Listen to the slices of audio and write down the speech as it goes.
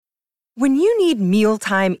When you need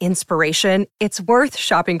mealtime inspiration, it's worth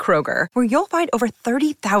shopping Kroger, where you'll find over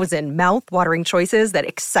 30,000 mouth-watering choices that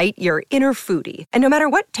excite your inner foodie. And no matter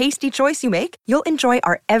what tasty choice you make, you'll enjoy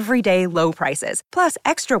our everyday low prices, plus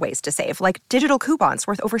extra ways to save, like digital coupons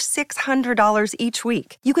worth over $600 each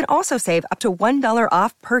week. You can also save up to $1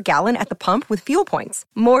 off per gallon at the pump with fuel points.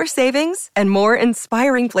 More savings and more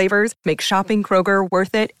inspiring flavors make shopping Kroger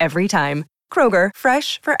worth it every time. Kroger,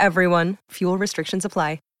 fresh for everyone. Fuel restrictions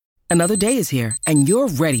apply. Another day is here, and you're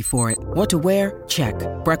ready for it. What to wear? Check.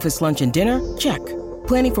 Breakfast, lunch, and dinner? Check.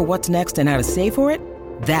 Planning for what's next and how to save for it?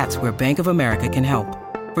 That's where Bank of America can help.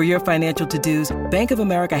 For your financial to-dos, Bank of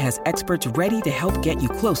America has experts ready to help get you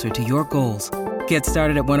closer to your goals. Get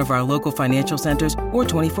started at one of our local financial centers or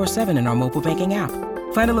 24/7 in our mobile banking app.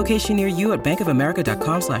 Find a location near you at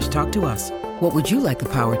bankofamerica.com/talktous. What would you like the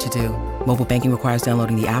power to do? Mobile banking requires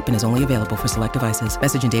downloading the app and is only available for select devices.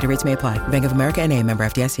 Message and data rates may apply. Bank of America N.A., member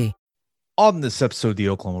FDIC. On this episode of the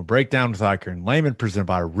Oklahoma Breakdown with Iker and Lehman, presented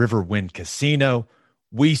by Riverwind Casino,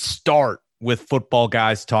 we start with football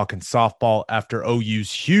guys talking softball after OU's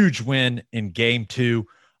huge win in Game 2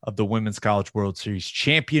 of the Women's College World Series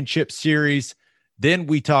Championship Series. Then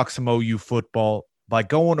we talk some OU football by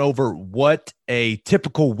going over what a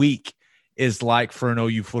typical week is like for an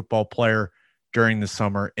OU football player during the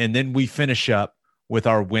summer. And then we finish up with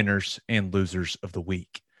our winners and losers of the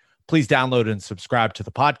week. Please download and subscribe to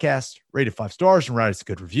the podcast, rate it 5 stars, and write us a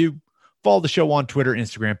good review. Follow the show on Twitter,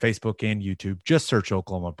 Instagram, Facebook, and YouTube. Just search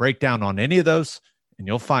Oklahoma Breakdown on any of those, and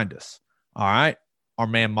you'll find us. All right, our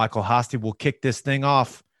man Michael Hosty will kick this thing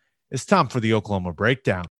off. It's time for the Oklahoma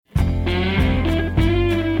Breakdown.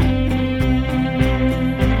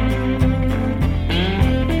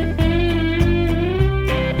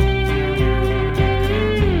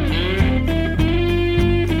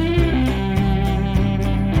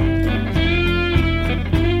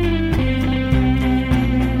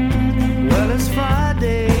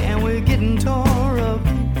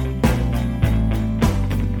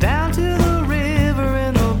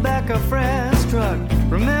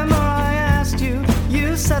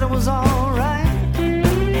 Said it was all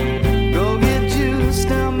right. Go get juice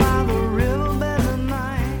down by the riverbed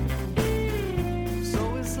tonight.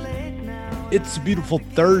 So it's late now. It's a beautiful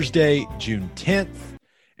Thursday, June 10th,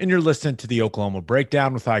 and you're listening to the Oklahoma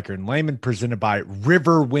Breakdown with Iker and Lehman, presented by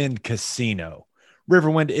Riverwind Casino.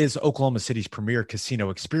 Riverwind is Oklahoma City's premier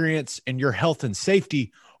casino experience, and your health and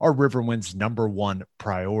safety are Riverwind's #1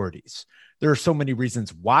 priorities. There are so many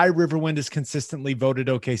reasons why Riverwind is consistently voted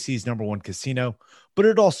OKC's #1 casino, but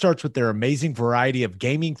it all starts with their amazing variety of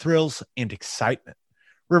gaming thrills and excitement.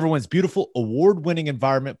 Riverwind's beautiful award-winning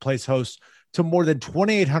environment plays host to more than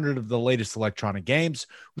 2,800 of the latest electronic games,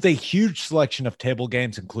 with a huge selection of table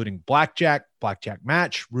games, including blackjack, blackjack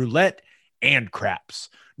match, roulette, and craps.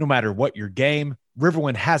 No matter what your game,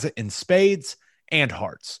 Riverwind has it in spades and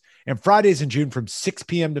hearts. And Fridays in June from 6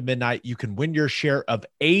 p.m. to midnight, you can win your share of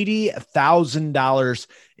 $80,000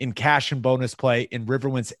 in cash and bonus play in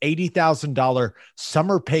Riverwind's $80,000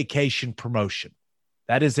 summer vacation promotion.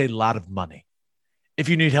 That is a lot of money. If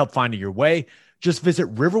you need help finding your way, just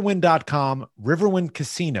visit riverwind.com. Riverwind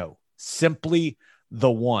Casino, simply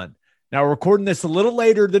the one. Now, we're recording this a little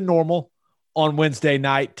later than normal on Wednesday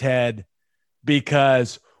night, Ted,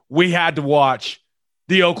 because we had to watch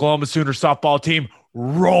the Oklahoma Sooner softball team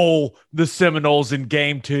roll the Seminoles in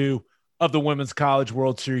Game 2 of the Women's College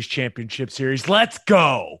World Series Championship Series. Let's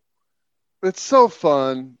go. It's so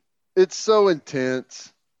fun. It's so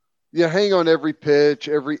intense. You hang on every pitch,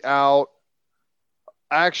 every out.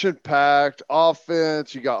 Action-packed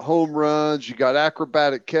offense. You got home runs. You got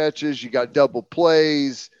acrobatic catches. You got double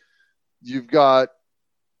plays. You've got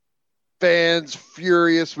fans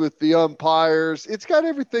furious with the umpires. It's got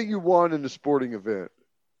everything you want in a sporting event.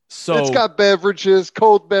 So it's got beverages,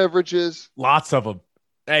 cold beverages. Lots of them.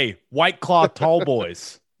 Hey, White Claw tall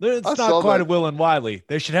boys. It's not quite a Will and Wiley.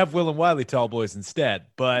 They should have Will and Wiley tall boys instead.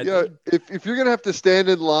 But yeah, if you're going to have to stand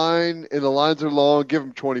in line and the lines are long, give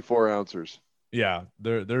them 24 ounces. Yeah,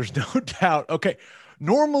 there's no doubt. Okay,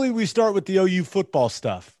 normally we start with the OU football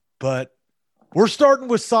stuff, but we're starting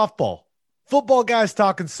with softball. Football guys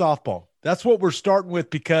talking softball. That's what we're starting with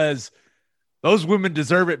because those women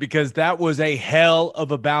deserve it, because that was a hell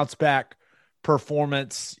of a bounce back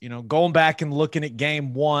performance. You know, going back and looking at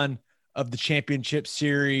Game 1 of the championship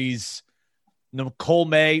series, Nicole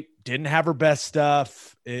May didn't have her best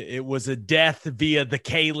stuff. It was a death via the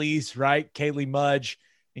Kayleys, right? Kaylee Mudge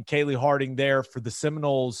and Kaylee Harding there for the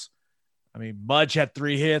Seminoles. I mean, Mudge had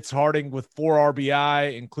 3 hits, Harding with 4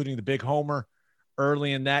 RBI, including the big homer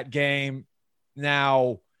early in that game.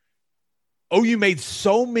 Now, OU made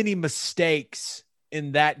so many mistakes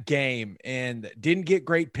in that game and didn't get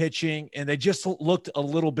great pitching, and they just looked a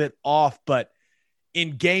little bit off. But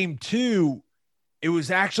in game 2,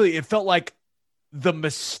 it felt like the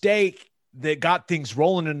mistake that got things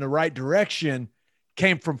rolling in the right direction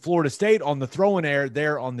came from Florida State on the throwing error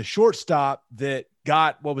there on the shortstop that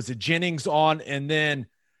got, Jennings on, and then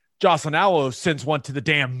Jocelyn Allo sends one to the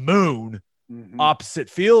damn moon opposite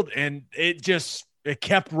field, and it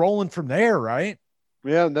kept rolling from there, right?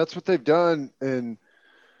 Yeah, and that's what they've done, and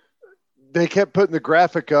they kept putting the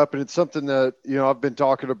graphic up, and it's something that, I've been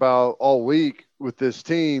talking about all week with this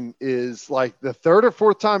team is like the third or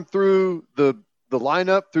fourth time through the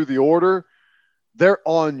lineup, through the order, they're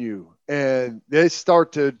on you, and they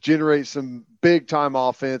start to generate some big-time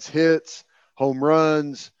offense, hits, home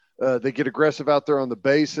runs. They get aggressive out there on the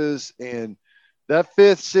bases, and that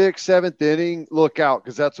 5th, 6th, 7th inning, look out,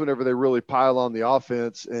 because that's whenever they really pile on the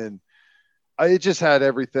offense, and it just had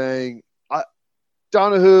everything.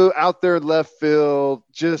 Donahue out there in left field,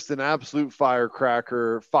 just an absolute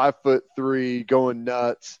firecracker, 5'3", going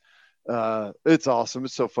nuts. It's awesome.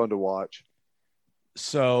 It's so fun to watch.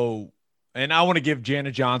 So, and I want to give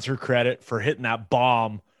Jana Johns her credit for hitting that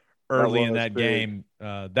bomb early in that game.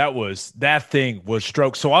 That thing was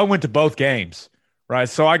stroke. So I went to both games, right?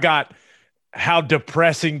 So I got how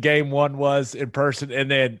depressing game 1 was in person. And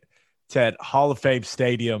then Ted, Hall of Fame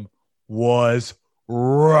Stadium was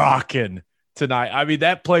rocking tonight. I mean,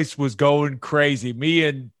 that place was going crazy. Me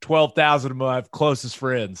and 12,000 of my closest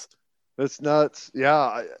friends. That's nuts.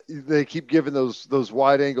 Yeah. They keep giving those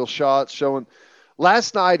wide angle shots showing.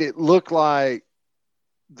 Last night, it looked like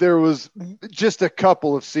there was just a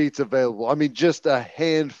couple of seats available. I mean, just a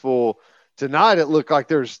handful. Tonight, it looked like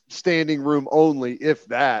there's standing room only, if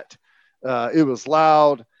that. It was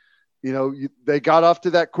loud. They got off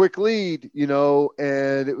to that quick lead,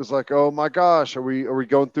 and it was like, oh my gosh, are we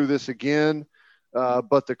going through this again?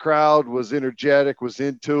 But the crowd was energetic, was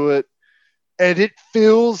into it. And it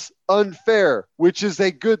feels unfair, which is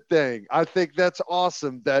a good thing. I think that's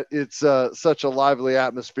awesome that it's such a lively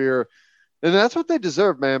atmosphere. And that's what they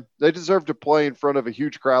deserve, man. They deserve to play in front of a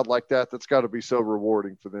huge crowd like that. That's got to be so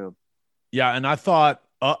rewarding for them. Yeah, and I thought,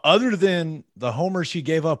 other than the homer she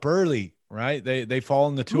gave up early, right? They fall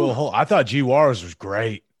in the 2-0 hole. I thought G. Juarez was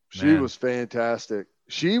great. She was fantastic.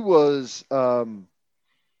 She was a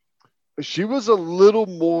little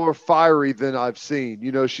more fiery than I've seen.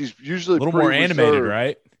 She's usually a little more animated,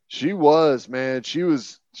 right? She was, man. She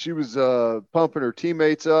was pumping her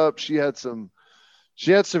teammates up. She had some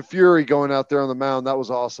fury going out there on the mound. That was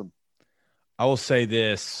awesome. I will say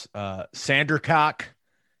this, Sandercock,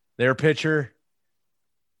 their pitcher,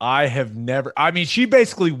 she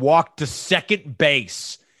basically walked to second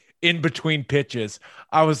base in between pitches.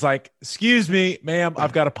 I was like, excuse me, ma'am,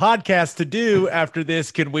 I've got a podcast to do after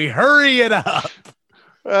this. Can we hurry it up?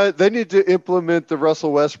 They need to implement the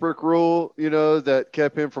Russell Westbrook rule, that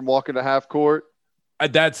kept him from walking to half court.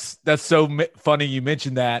 That's so funny you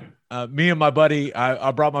mentioned that. Me and my buddy,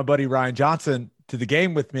 I brought my buddy Ryan Johnson to the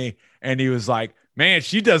game with me, and he was like, man,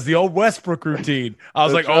 she does the old Westbrook routine. I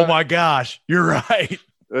was like, right. Oh my gosh, you're right.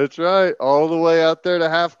 That's right. All the way out there to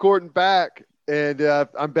half court and back. And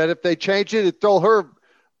I bet if they change it, it'd throw her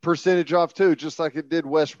percentage off too, just like it did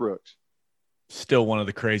Westbrook's. Still one of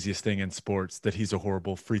the craziest thing in sports that he's a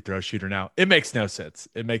horrible free throw shooter now. It makes no sense.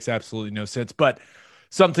 It makes absolutely no sense. But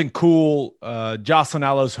something cool, Jocelyn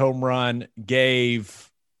Allo's home run gave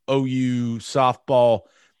OU softball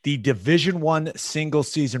the Division I single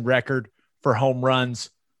season record for home runs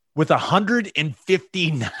with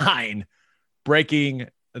 159, breaking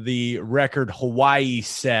the record Hawaii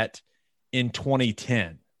set in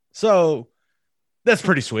 2010. So that's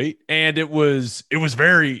pretty sweet. And it was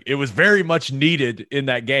very much needed in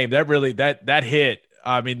that game. That really, that hit,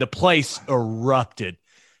 I mean, the place erupted,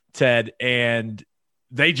 Ted, and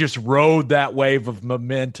they just rode that wave of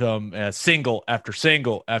momentum, single after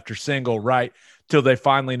single after single, right, till they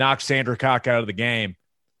finally knocked Sandra Cock out of the game.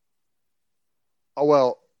 Oh,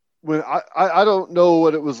 well, when I don't know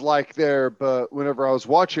what it was like there, but whenever I was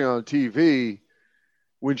watching on TV,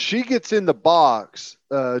 when she gets in the box,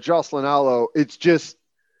 Jocelyn Allo, it's just,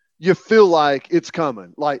 you feel like it's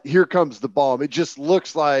coming. Like, here comes the bomb. It just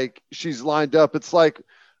looks like she's lined up. It's like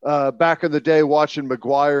back in the day watching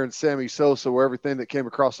McGuire and Sammy Sosa, where everything that came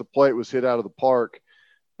across the plate was hit out of the park.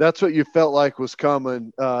 That's what you felt like was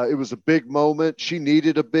coming. It was a big moment. She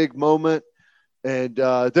needed a big moment, and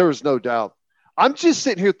there was no doubt. I'm just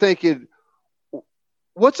sitting here thinking,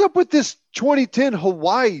 what's up with this 2010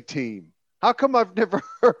 Hawaii team? How come I've never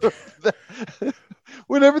heard of that?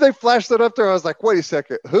 Whenever they flashed that up there, I was like, wait a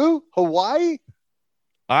second, who? Hawaii?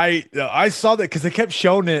 I saw that because they kept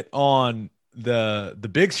showing it on the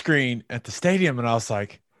big screen at the stadium, and I was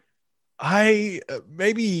like,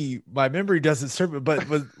 maybe my memory doesn't serve it, but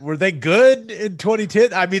were they good in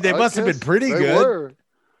 2010? I mean, they must have been pretty good. Were.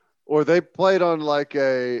 Or they played on like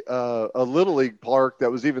a little league park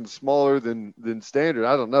that was even smaller than standard.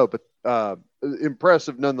 I don't know, but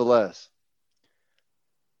impressive nonetheless.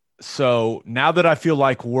 So now that I feel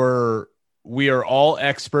like we are all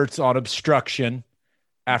experts on obstruction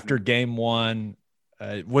after game one,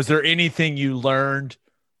 was there anything you learned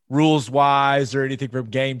rules wise or anything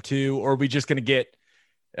from game two, or are we just going to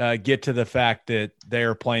get to the fact that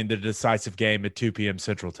they're playing the decisive game at 2 p.m.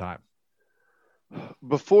 Central Time?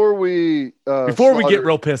 Before we get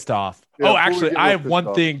real pissed off. Yeah, actually, I have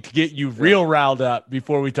one thing to get you real riled up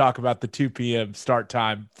before we talk about the 2 p.m. start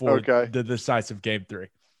time for the decisive game 3.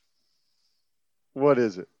 What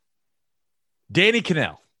is it? Danny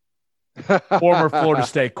Kanell, former Florida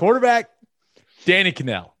State quarterback, Danny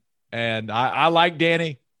Kanell. And I like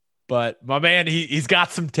Danny, but my man, he's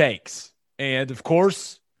got some takes. And, of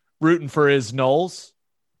course, rooting for his Noles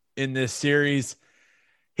in this series.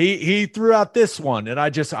 He threw out this one, and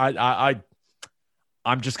I'm just going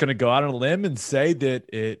to go out on a limb and say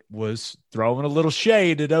that it was throwing a little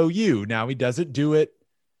shade at OU. Now, he doesn't do it.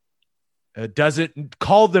 Doesn't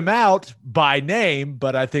call them out by name,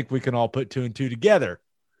 but I think we can all put 2 and 2 together.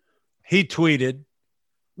 He tweeted,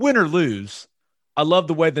 "Win or lose, I love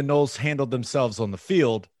the way the Noles handled themselves on the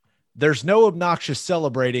field. There's no obnoxious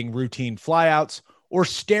celebrating routine flyouts or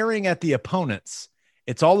staring at the opponents.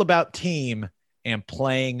 It's all about team and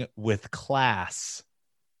playing with class."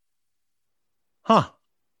 Huh.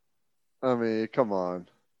 I mean, come on.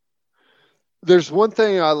 There's one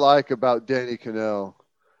thing I like about Danny Kanell.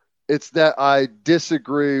 It's that I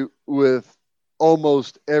disagree with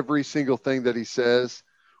almost every single thing that he says,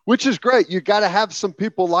 which is great. You got to have some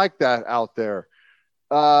people like that out there.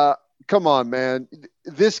 Come on, man.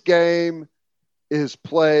 This game is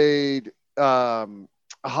played high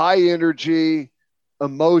energy,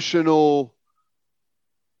 emotional.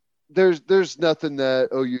 There's nothing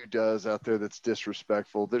that OU does out there that's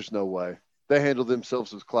disrespectful. There's no way. They handle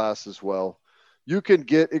themselves with class as well. You can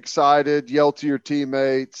get excited, yell to your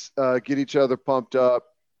teammates, get each other pumped up.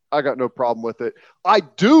 I got no problem with it. I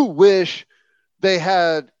do wish they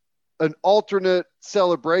had an alternate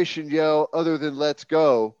celebration yell other than "Let's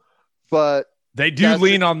go," but they do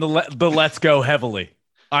lean on the "Let's go" heavily.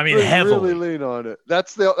 I mean, heavily really lean on it.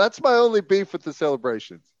 That's my only beef with the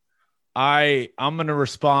celebrations. I'm going to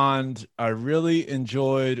respond. I really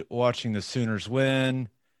enjoyed watching the Sooners win,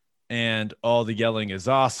 and all the yelling is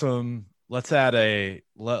awesome. Let's add a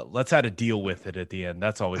deal with it at the end.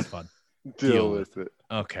 That's always fun. deal with it.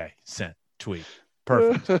 Okay, sent tweet.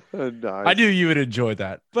 Perfect. Nice. I knew you would enjoy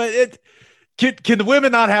that. But can the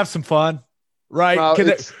women not have some fun? Right? No,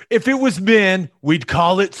 if it was men, we'd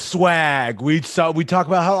call it swag. We'd talk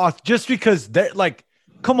about how just because they're like,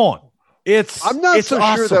 come on. I'm not so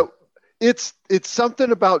awesome. sure that it's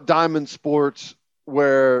something about diamond sports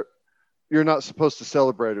where you're not supposed to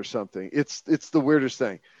celebrate or something. It's the weirdest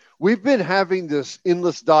thing. We've been having this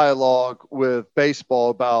endless dialogue with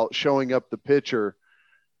baseball about showing up the pitcher.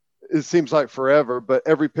 It seems like forever, but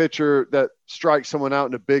every pitcher that strikes someone out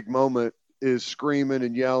in a big moment is screaming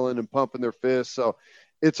and yelling and pumping their fists. So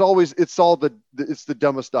it's the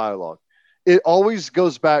dumbest dialogue. It always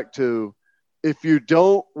goes back to, if you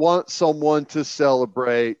don't want someone to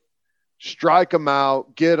celebrate, strike them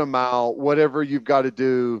out, get them out, whatever you've got to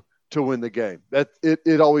do to win the game.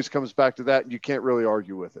 It always comes back to that, and you can't really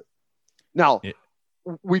argue with it. Now,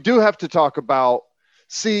 we do have to talk about,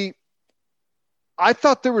 I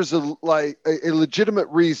thought there was a legitimate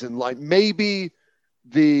reason, like maybe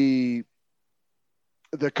the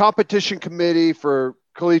competition committee for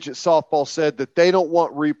collegiate softball said that they don't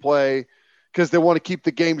want replay because they want to keep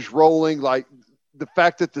the games rolling. Like the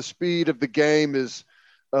fact that the speed of the game is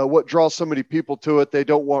what draws so many people to it. They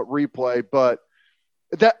don't want replay, but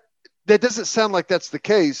that doesn't sound like that's the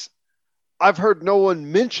case. I've heard no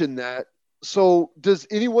one mention that. So does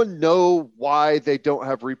anyone know why they don't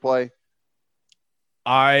have replay?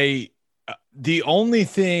 The only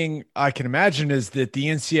thing I can imagine is that the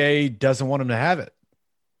NCAA doesn't want them to have it,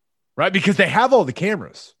 right? Because they have all the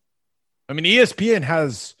cameras. I mean, ESPN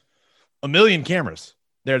has 1 million cameras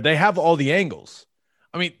there. They have all the angles.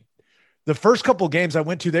 I mean, the first couple of games I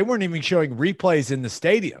went to, they weren't even showing replays in the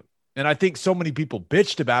stadium. And I think so many people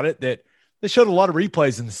bitched about it that they showed a lot of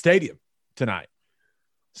replays in the stadium tonight.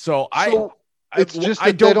 So I don't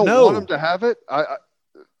know. Want them to have it.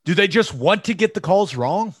 Do they just want to get the calls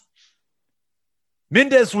wrong?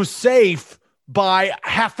 Mendez was safe by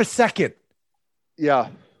half a second. Yeah.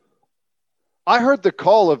 I heard the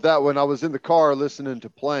call of that when I was in the car listening to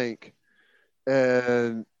Plank,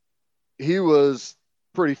 and he was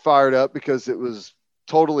pretty fired up because it was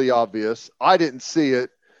totally obvious. I didn't see it.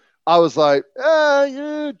 I was like,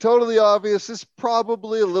 yeah, totally obvious. It's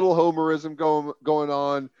probably a little homerism going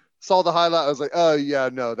on. Saw the highlight. I was like, oh yeah,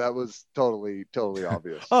 no, that was totally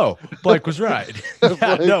obvious. Oh, Blake was right.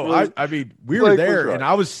 I mean, we were there, right. And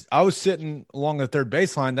I was sitting along the third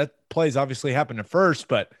baseline. That plays obviously happened at first,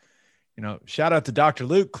 but shout out to Dr.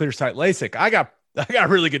 Luke, clear sight LASIK. I got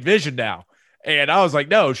really good vision now, and I was like,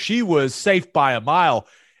 no, she was safe by a mile,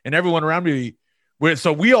 and everyone around me.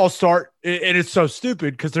 So we all start, and it's so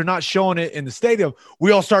stupid because they're not showing it in the stadium.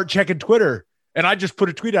 We all start checking Twitter, and I just put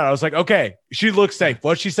a tweet out. I was like, okay, she looks safe.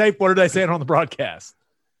 Was she safe? What are they saying on the broadcast?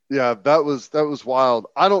 Yeah, that was wild.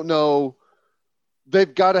 I don't know.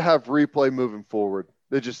 They've got to have replay moving forward.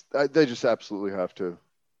 They just absolutely have to.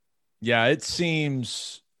 Yeah, it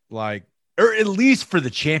seems like, or at least for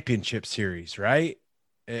the championship series, right?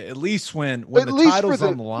 At least when the title's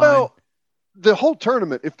on the line. Well, the whole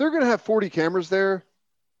tournament, if they're going to have 40 cameras there,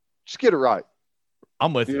 just get it right.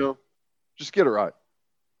 I'm with you. Just get it right.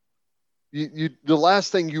 The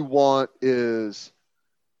last thing you want is,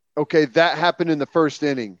 okay, that happened in the first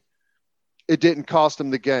inning. It didn't cost them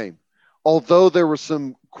the game. Although there were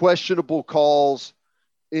some questionable calls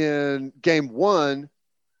in game one,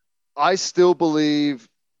 I still believe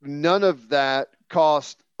none of that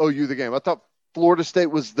cost OU the game. I thought Florida State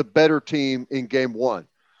was the better team in game one.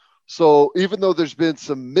 So even though there's been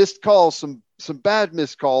some missed calls, some bad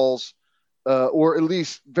missed calls, or at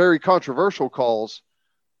least very controversial calls,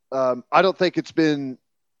 I don't think it's been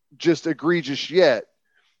just egregious yet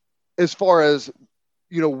as far as,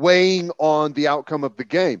 weighing on the outcome of the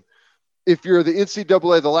game. If you're the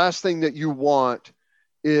NCAA, the last thing that you want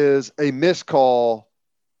is a missed call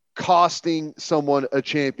costing someone a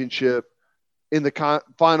championship in the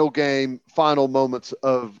final game, final moments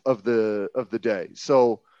of the day.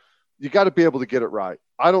 So you got to be able to get it right.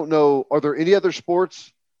 I don't know. Are there any other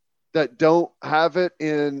sports that don't have it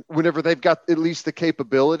in whenever they've got at least the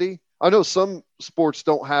capability? I know some sports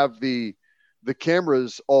don't have the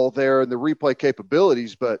cameras all there and the replay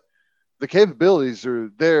capabilities, but the capabilities are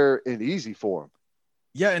there and easy for them.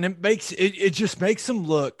 Yeah. And it just makes them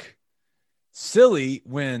look silly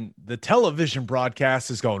when the television broadcast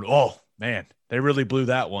is going, oh man, they really blew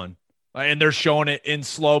that one. And they're showing it in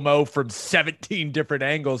slow-mo from 17 different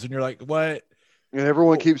angles. And you're like, what? And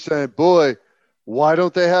everyone keeps saying, boy, why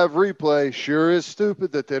don't they have replay? Sure is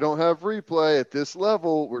stupid that they don't have replay at this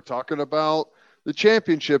level. We're talking about the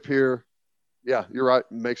championship here. Yeah, you're right.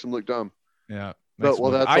 It makes them look dumb. Yeah. But,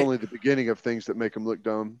 that's only the beginning of things that make them look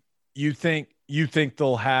dumb. You think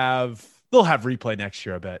they'll have replay next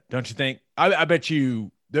year, I bet. Don't you think? I bet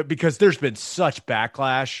you, because there's been such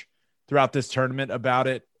backlash throughout this tournament about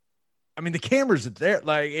it. I mean, the cameras are there.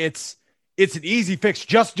 Like it's an easy fix.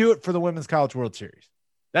 Just do it for the Women's College World Series.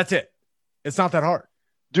 That's it. It's not that hard.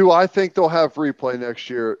 Do I think they'll have replay next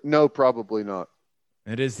year? No, probably not.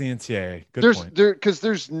 It is the NCAA. Good point.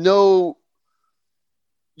 Because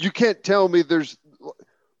you can't tell me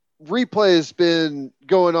replay has been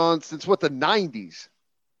going on since the 90s,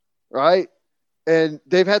 right? And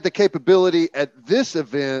they've had the capability at this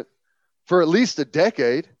event for at least a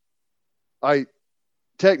decade.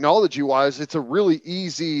 Technology wise, it's a really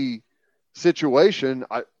easy situation.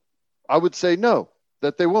 I would say no,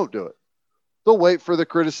 that they won't do it. They'll wait for the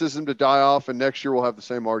criticism to die off, and next year we'll have the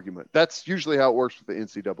same argument. That's usually how it works with the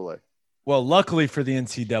NCAA. Well, luckily for the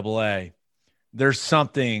NCAA, there's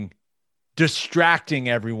something distracting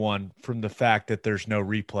everyone from the fact that there's no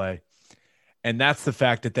replay. And that's the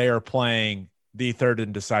fact that they are playing the third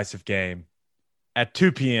and decisive game at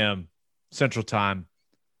 2 p.m. Central Time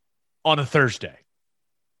on a Thursday.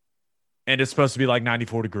 And it's supposed to be like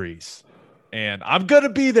 94 degrees. And I'm going to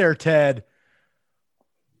be there, Ted.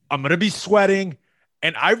 I'm going to be sweating.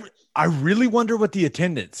 And I really wonder what the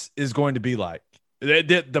attendance is going to be like.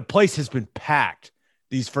 The place has been packed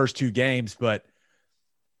these first two games, but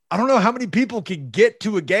I don't know how many people can get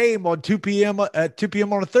to a game on 2 p.m. at 2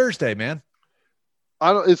 p.m. on a Thursday, man.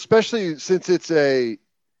 I don't, especially since it's a,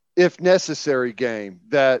 if necessary game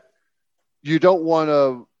that you don't want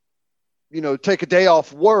to, take a day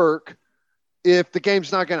off work if the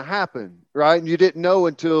game's not going to happen, right? And you didn't know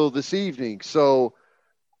until this evening. So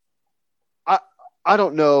I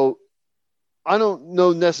don't know. I don't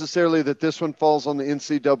know necessarily that this one falls on the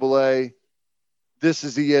NCAA. This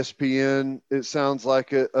is ESPN. It sounds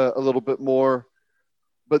like it a little bit more.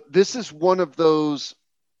 But this is one of those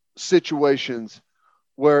situations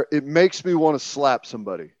where it makes me want to slap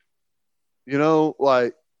somebody.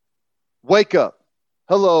 Like, wake up.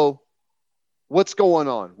 Hello. What's going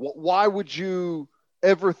on? Why would you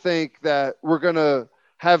ever think that we're going to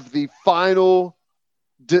have the final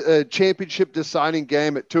championship deciding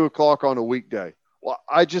game at 2:00 on a weekday? Well,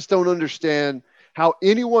 I just don't understand how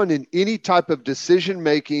anyone in any type of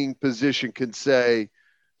decision-making position can say,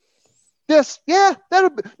 yes, yeah,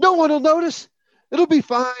 no one will notice. It'll be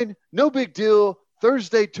fine. No big deal.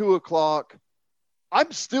 Thursday, 2:00.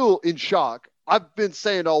 I'm still in shock. I've been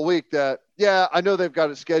saying all week that, yeah, I know they've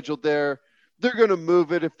got it scheduled there. They're going to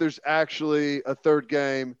move it if there's actually a third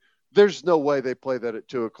game. There's no way they play that at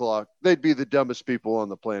 2:00. They'd be the dumbest people on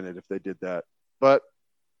the planet if they did that. But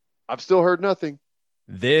I've still heard nothing.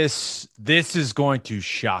 This is going to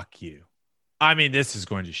shock you. I mean, this is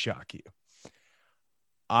going to shock you.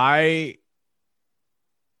 ESPN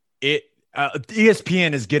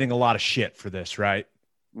is getting a lot of shit for this, right?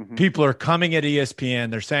 Mm-hmm. People are coming at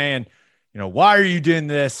ESPN. They're saying, why are you doing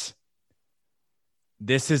this?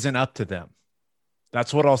 This isn't up to them.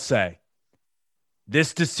 That's what I'll say.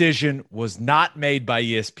 This decision was not made by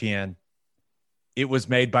ESPN. It was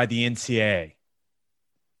made by the NCAA.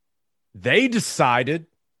 They decided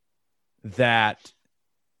that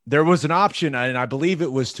there was an option, and I believe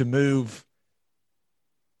it was to move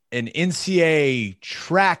an NCAA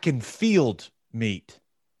track and field meet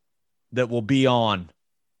that will be on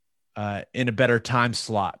in a better time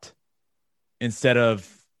slot instead of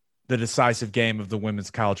the decisive game of the Women's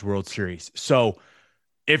College World Series. So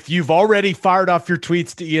if you've already fired off your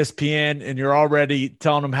tweets to ESPN and you're already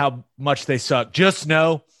telling them how much they suck, just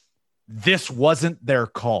know this wasn't their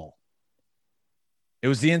call. It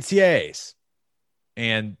was the NCAA's,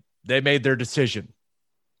 and they made their decision.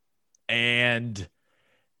 And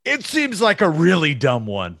it seems like a really dumb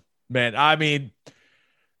one, man. I mean,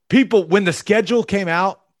 people, when the schedule came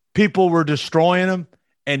out, people were destroying them.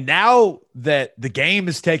 And now that the game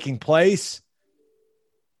is taking place,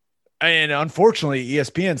 and unfortunately,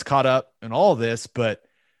 ESPN's caught up in all this, but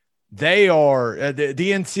they are, the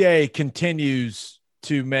NCAA continues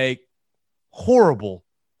to make horrible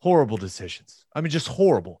decisions. I mean, just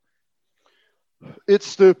horrible. It's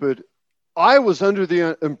stupid. I was under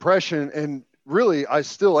the impression, and really I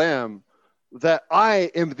still am, that I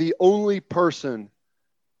am the only person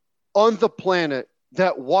on the planet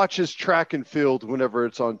that watches track and field whenever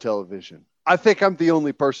it's on television. I think I'm the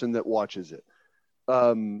only person that watches it.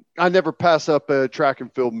 I never pass up a track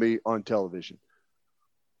and field meet on television.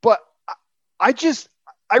 But I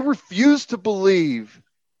refuse to believe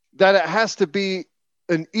that it has to be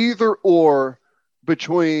an either or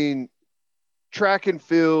between track and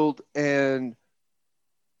field and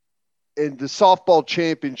the softball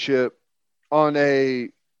championship on a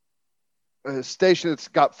station that's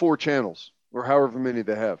got 4 channels or however many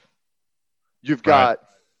they have. You've got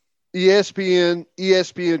ESPN,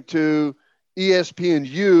 ESPN2,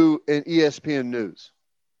 ESPNU, and ESPN News.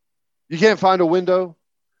 You can't find a window.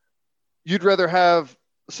 You'd rather have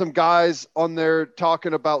some guys on there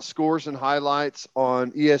talking about scores and highlights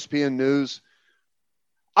on ESPN News.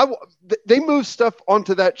 They move stuff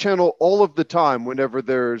onto that channel all of the time whenever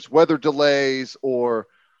there's weather delays or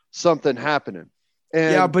something happening.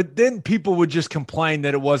 And yeah, but then people would just complain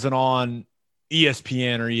that it wasn't on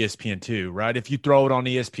ESPN or ESPN2, right? If you throw it on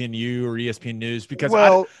ESPNU or ESPN News, because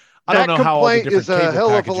I don't know how all the different cable is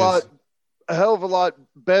packages. a hell of a lot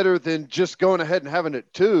better than just going ahead and having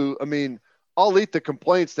it too. I mean, I'll eat the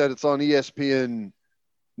complaints that it's on ESPN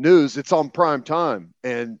News. It's on prime time.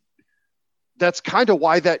 And that's kind of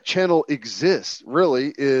why that channel exists,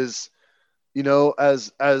 really, is,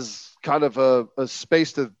 as kind of a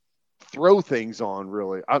space to throw things on,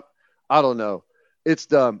 really. I don't know. It's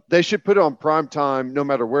dumb. They should put it on prime time no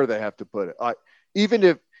matter where they have to put it. Even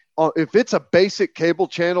if it's a basic cable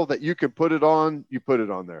channel that you can put it on, you put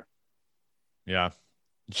it on there. Yeah.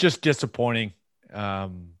 It's just disappointing.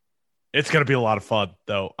 It's going to be a lot of fun,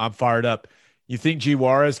 though. I'm fired up. You think G.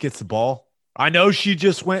 Juarez gets the ball? I know she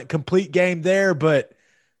just went complete game there, but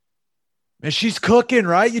man, she's cooking,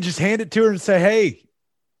 right? You just hand it to her and say, hey,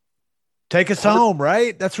 take us home,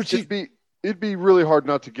 right? That's what It'd be really hard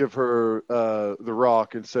not to give her the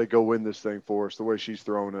rock and say, go win this thing for us the way she's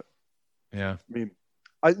throwing it. Yeah. I mean,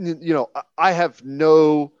 I have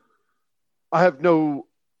no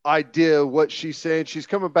idea what she's saying. She's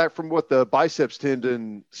coming back from the biceps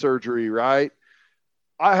tendon surgery, right?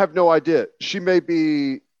 I have no idea. She may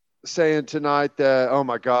be saying tonight that, oh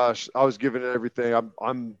my gosh, I was giving it everything.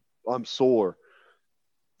 I'm sore.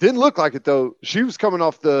 Didn't look like it though. She was coming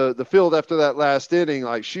off the field after that last inning,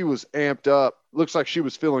 like she was amped up. Looks like she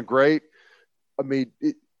was feeling great. I mean,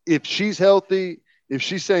 if she's healthy, if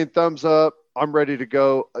she's saying thumbs up, I'm ready to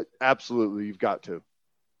go. Absolutely, you've got to.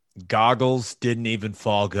 Goggles didn't even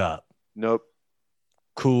fog up. Nope.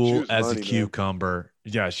 She cool was as a money, man. cucumber.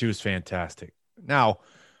 Yeah, she was fantastic. Now,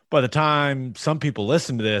 by the time some people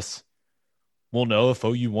listen to this, we'll know if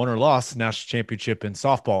OU won or lost the national championship in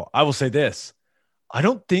softball. I will say this. I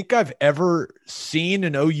don't think I've ever seen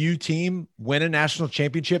an OU team win a national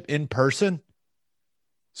championship in person.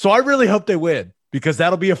 So I really hope they win because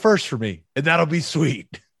that'll be a first for me and that'll be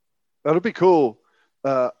sweet. That'll be cool.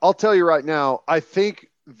 I'll tell you right now, I think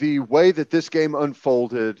the way that this game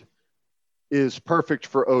unfolded is perfect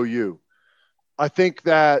for OU. I think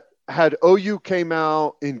that had OU came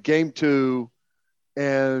out in game 2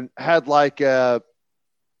 and had like a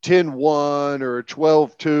 10-1 or a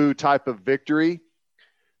 12-2 type of victory,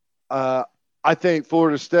 I think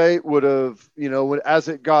Florida State would have, as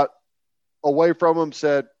it got away from them,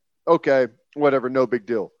 said, okay, whatever, no big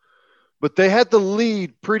deal. But they had the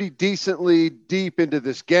lead pretty decently deep into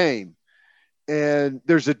this game. And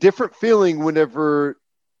there's a different feeling whenever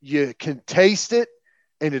you can taste it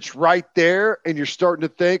and it's right there and you're starting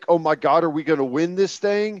to think, oh my God, are we going to win this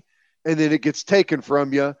thing? And then it gets taken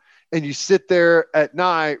from you. And you sit there at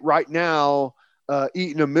night right now,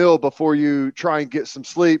 eating a meal before you try and get some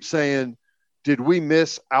sleep saying, did we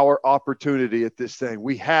miss our opportunity at this thing?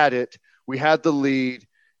 We had it. We had the lead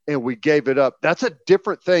and we gave it up. That's a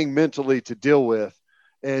different thing mentally to deal with.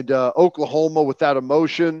 And Oklahoma with that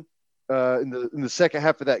emotion in the second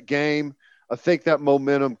half of that game, I think that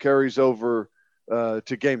momentum carries over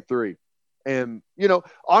to game 3. And,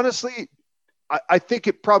 honestly, I think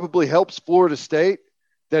it probably helps Florida State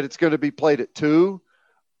that it's going to be played at 2.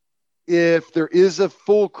 If there is a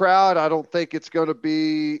full crowd, I don't think it's going to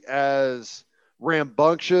be as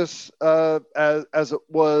rambunctious as it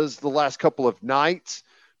was the last couple of nights.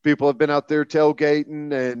 People have been out there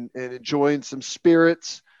tailgating and enjoying some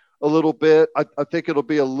spirits a little bit. I think it'll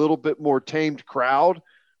be a little bit more tamed crowd,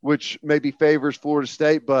 which maybe favors Florida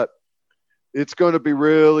State, but it's going to be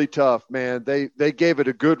really tough, man. They gave it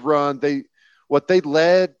a good run. They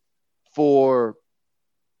led for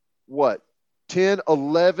 10,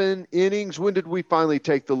 11 innings. When did we finally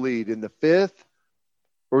take the lead? In the 5th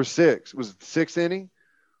or 6th? Was it the 6th inning?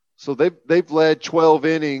 So they've led 12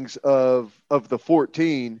 innings of the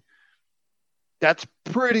 14. That's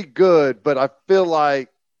pretty good, but I feel like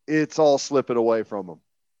it's all slipping away from them.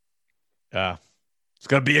 Yeah, it's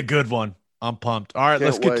going to be a good one. I'm pumped. All right, Can't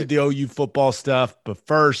let's get to wait. the OU football stuff. But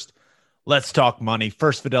first, let's talk money.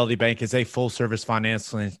 First Fidelity Bank is a full-service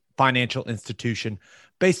financial institution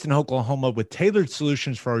based in Oklahoma with tailored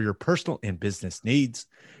solutions for all your personal and business needs.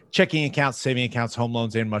 Checking accounts, saving accounts, home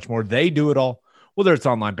loans, and much more. They do it all. Whether it's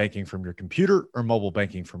online banking from your computer or mobile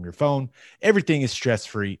banking from your phone, everything is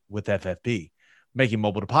stress-free with FFB. Making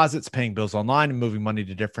mobile deposits, paying bills online, and moving money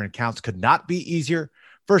to different accounts could not be easier.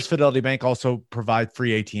 First Fidelity Bank also provides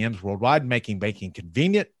free ATMs worldwide, making banking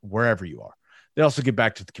convenient wherever you are. They also give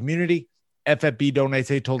back to the community. FFB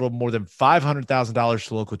donates a total of more than $500,000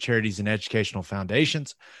 to local charities and educational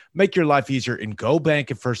foundations. Make your life easier and go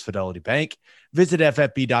bank at First Fidelity Bank. Visit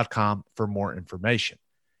ffb.com for more information.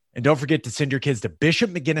 And don't forget to send your kids to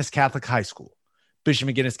Bishop McGinnis Catholic High School. Bishop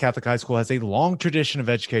McGinnis Catholic High School has a long tradition of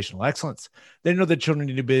educational excellence. They know that children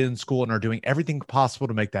need to be in school and are doing everything possible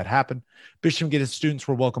to make that happen. Bishop McGinnis students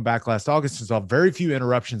were welcomed back last August and saw very few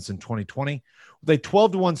interruptions in 2020. With a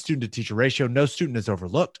 12-to-1 student-to-teacher ratio, no student is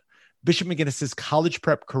overlooked. Bishop McGinnis's college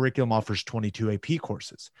prep curriculum offers 22 AP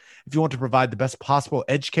courses. If you want to provide the best possible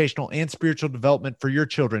educational and spiritual development for your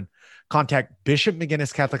children, contact Bishop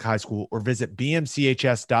McGinnis Catholic High School or visit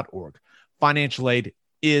bmchs.org. Financial aid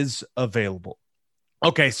is available.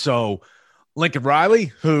 Okay, so Lincoln Riley,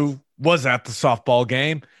 who was at the softball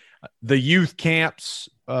game, the youth camps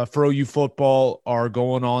for OU football are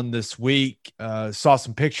going on this week. Saw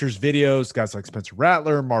some pictures, videos, guys like Spencer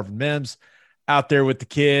Rattler, Marvin Mims out there with the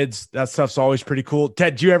kids. That stuff's always pretty cool.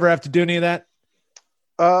 Ted, do you ever have to do any of that?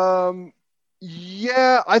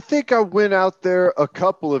 Yeah, I think I went out there a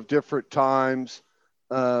couple of different times,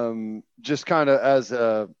 just kind of as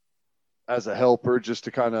a helper, just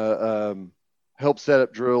to kind of help set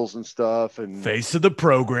up drills and stuff. And Face of the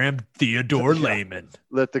program, Theodore Lehman.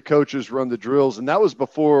 Let the coaches run the drills. And that was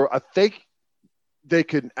before, I think they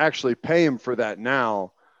could actually pay him for that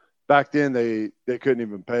now. Back then they couldn't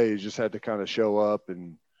even pay. You just had to kind of show up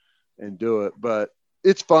and do it. But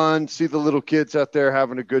it's fun. See the little kids out there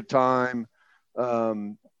having a good time.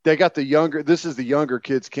 They got this is the younger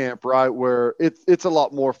kids camp, right? Where it's a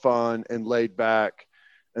lot more fun and laid back.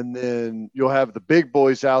 And then you'll have the big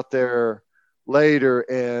boys out there later,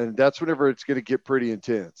 and that's whenever it's going to get pretty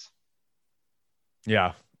intense.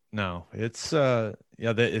 Yeah, no, it's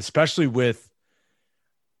especially with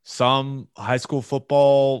some high school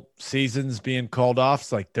football seasons being called off.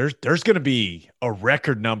 It's like there's going to be a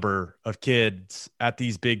record number of kids at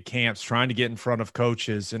these big camps trying to get in front of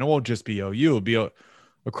coaches, and it won't just be OU, it'll be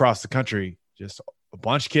across the country. Just a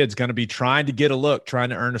bunch of kids going to be trying to get a look, trying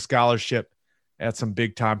to earn a scholarship at some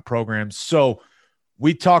big time programs. So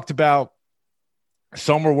we talked about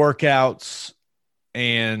summer workouts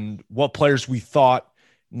and what players we thought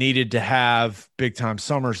needed to have big time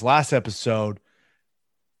summers last episode.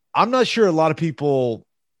 I'm not sure a lot of people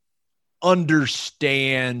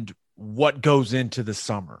understand what goes into the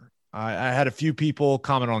summer. I had a few people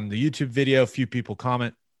comment on the YouTube video, a few people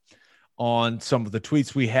comment on some of the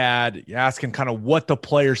tweets we had asking kind of what the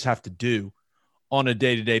players have to do on a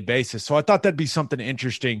day-to-day basis. So I thought that'd be something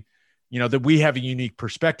interesting, that we have a unique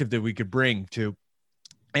perspective that we could bring to.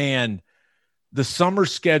 And the summer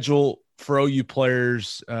schedule for OU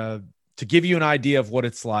players, to give you an idea of what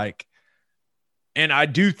it's like. And I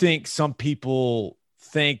do think some people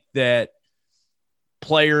think that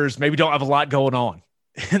players maybe don't have a lot going on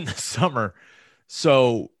in the summer.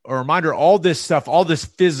 So a reminder, all this stuff, all this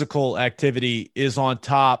physical activity is on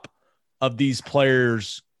top of these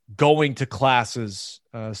players going to classes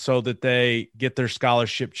so that they get their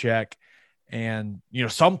scholarship check. And,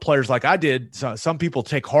 some players like I did, some people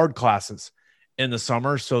take hard classes in the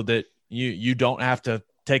summer so that you don't have to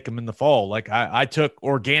take them in the fall. Like I took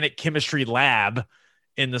organic chemistry lab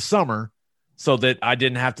in the summer so that I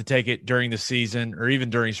didn't have to take it during the season or even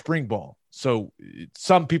during spring ball. So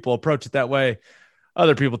some people approach it that way.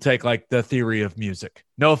 Other people take like the theory of music.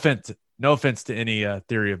 No offense to any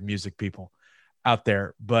theory of music people out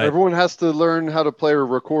there, but everyone has to learn how to play a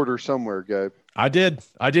recorder somewhere, Gabe. I did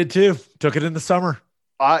too. Took it in the summer.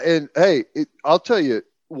 I'll tell you,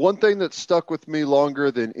 one thing that stuck with me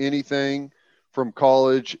longer than anything from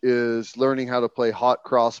college is learning how to play hot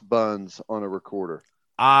cross buns on a recorder.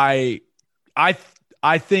 I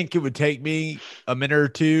think it would take me a minute or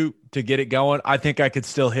two to get it going. I think I could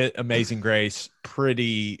still hit Amazing Grace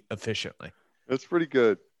pretty efficiently. That's pretty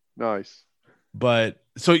good. Nice. But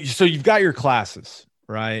so you've got your classes,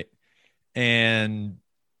 right? And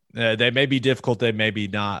they may be difficult, they may be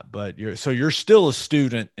not, but you're still a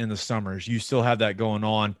student in the summers. You still have that going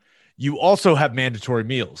on. You also have mandatory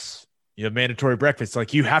meals. You have mandatory breakfast.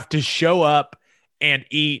 Like you have to show up and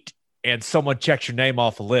eat, and someone checks your name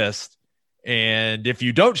off a list. And if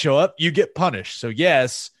you don't show up, you get punished. So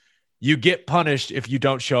yes, you get punished if you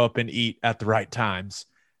don't show up and eat at the right times.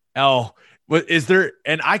 Oh, what is there?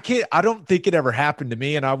 And I don't think it ever happened to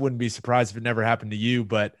me, and I wouldn't be surprised if it never happened to you,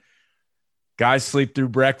 but guys sleep through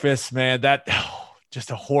breakfast, man.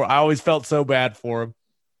 Just a horror. I always felt so bad for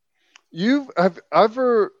them. I've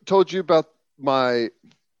ever told you about my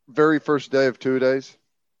very first day of 2 days?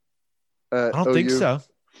 I don't think so.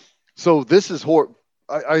 So this is horrible.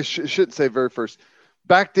 I shouldn't say very first.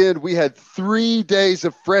 Back then, we had 3 days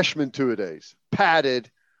of freshman 2 days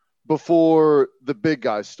padded before the big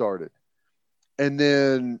guys started. And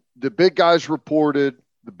then the big guys reported,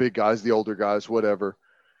 the older guys, whatever.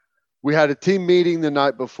 We had a team meeting the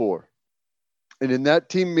night before. And in that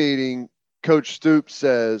team meeting, Coach Stoops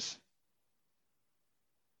says,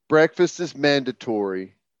 breakfast is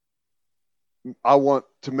mandatory. I want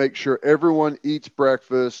to make sure everyone eats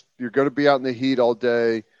breakfast. You're going to be out in the heat all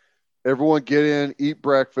day. Everyone get in, eat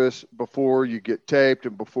breakfast before you get taped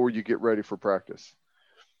and before you get ready for practice.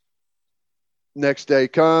 Next day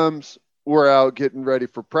comes, we're out getting ready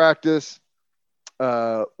for practice.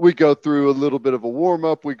 We go through a little bit of a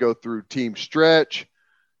warm-up. We go through team stretch.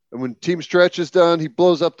 And when team stretch is done, he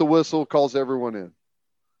blows up the whistle, calls everyone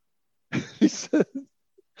in. He says,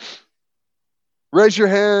 raise your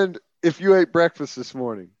hand if you ate breakfast this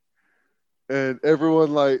morning. And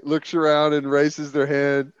everyone looks around and raises their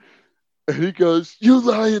hand. And he goes, you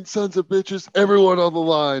lying sons of bitches, everyone on the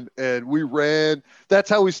line. And we ran.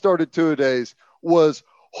 That's how we started 2 days, was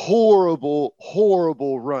horrible,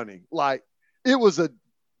 horrible running. It was a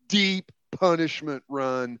deep punishment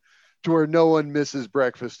run to where no one misses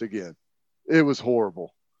breakfast again. It was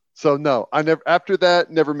horrible. So no, after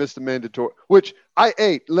that, never missed a mandatory, which I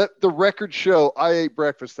ate. Let the record show I ate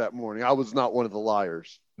breakfast that morning. I was not one of the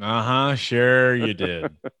liars. Sure you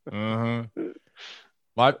did.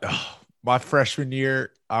 My freshman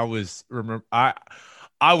year, I was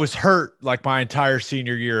hurt like my entire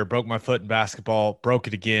senior year. I broke my foot in basketball, broke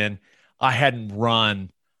it again. I hadn't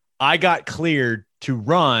run. I got cleared to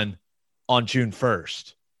run on June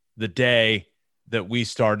 1st, the day that we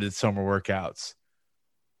started summer workouts.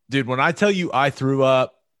 Dude, when I tell you I threw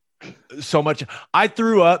up so much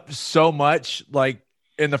like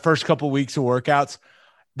in the first couple of weeks of workouts.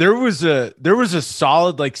 There was a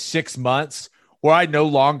solid 6 months where I no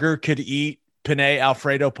longer could eat penne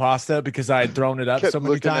Alfredo pasta because I had thrown it up Kept so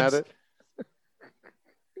many looking times. at it.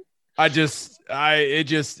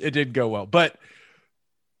 It didn't go well. But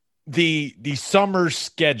the summer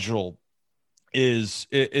schedule is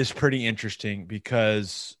pretty interesting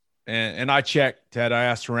because, and I checked, Ted, I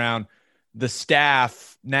asked around, the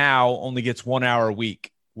staff now only gets 1 hour a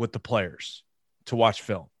week with the players to watch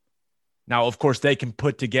film. Now, of course, they can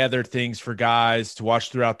put together things for guys to watch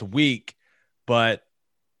throughout the week, but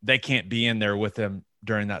they can't be in there with them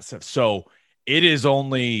during that stuff. So it's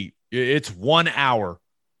 1 hour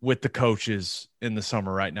with the coaches in the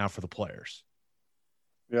summer right now for the players.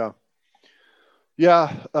 Yeah.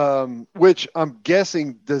 Yeah. Which I'm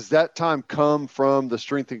guessing, does that time come from the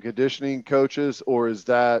strength and conditioning coaches, or is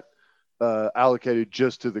that allocated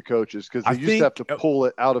just to the coaches? Because they used to have to pull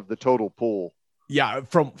it out of the total pool. Yeah,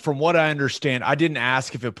 from what I understand, I didn't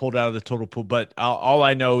ask if it pulled out of the total pool, but all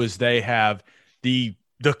I know is they have the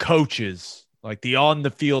coaches, like the on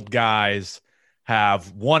the field guys,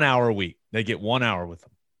 have 1 hour a week. They get 1 hour with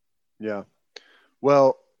them. Yeah.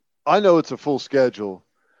 Well, I know it's a full schedule,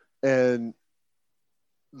 and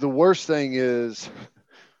the worst thing is,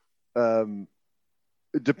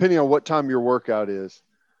 depending on what time your workout is,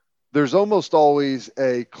 there's almost always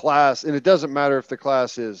a class, and it doesn't matter if the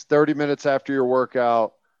class is 30 minutes after your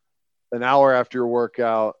workout, an hour after your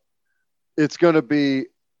workout. It's going to be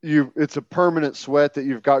it's a permanent sweat that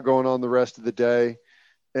you've got going on the rest of the day,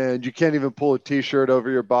 and you can't even pull a t-shirt over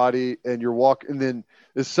your body, and you're walking. And then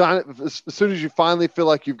as soon as you finally feel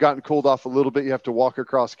like you've gotten cooled off a little bit, you have to walk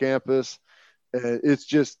across campus. And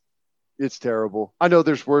it's terrible. I know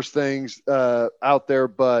there's worse things out there,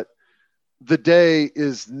 but the day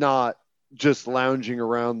is not just lounging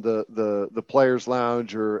around the players'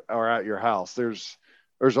 lounge or at your house. There's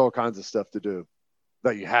all kinds of stuff to do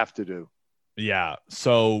that you have to do. Yeah.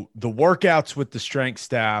 So the workouts with the strength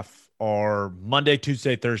staff are Monday,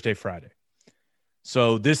 Tuesday, Thursday, Friday.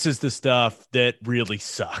 So this is the stuff that really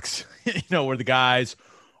sucks, where the guys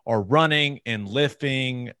are running and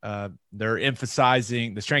lifting. They're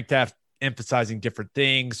emphasizing the strength staff, emphasizing different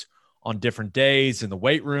things on different days in the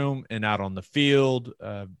weight room and out on the field.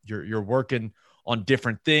 You're working on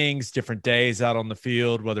different things, different days out on the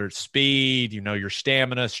field, whether it's speed, your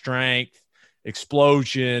stamina, strength,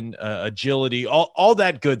 explosion, agility, all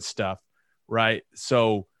that good stuff, right?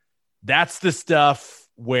 So that's the stuff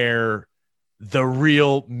where the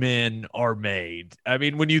real men are made. I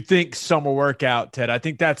mean, when you think summer workout, Ted, I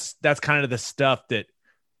think that's kind of the stuff that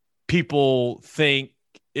people think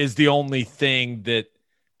is the only thing that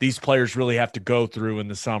these players really have to go through in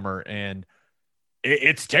the summer. And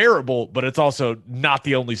it's terrible, but it's also not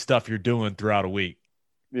the only stuff you're doing throughout a week.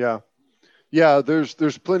 Yeah. Yeah. There's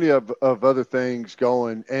plenty of other things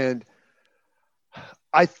going. And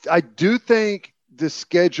I do think the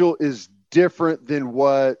schedule is different than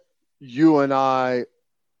what you and I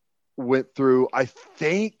went through. I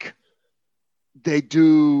think they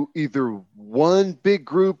do either one big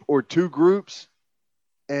group or two groups,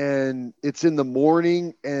 and it's in the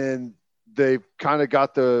morning, and they've kind of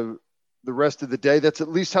got the rest of the day. That's at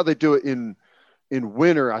least how they do it in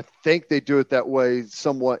winter. I think they do it that way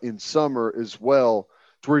somewhat in summer as well,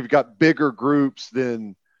 to where you've got bigger groups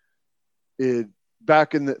than it.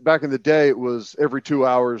 Back in the day, it was every 2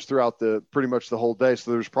 hours throughout pretty much the whole day.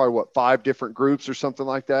 So there's probably 5 different groups or something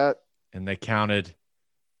like that. And they counted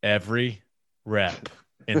every rep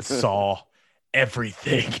and saw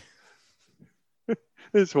everything.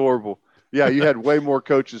 It's horrible. Yeah. You had way more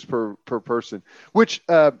coaches per person, which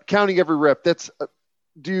counting every rep,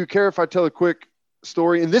 do you care if I tell a quick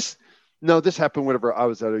story? And this happened whenever I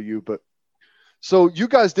was at OU, but so you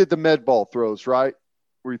guys did the med ball throws, right?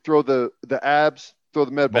 Where you throw the abs, throw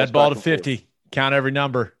the med ball to 50, forth. Count every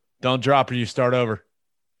number. Don't drop or you start over.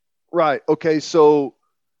 Right. Okay. So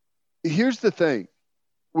here's the thing.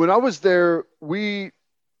 When I was there, we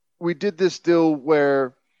did this deal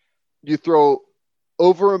where you throw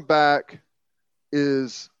over and back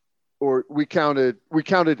we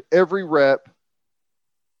counted every rep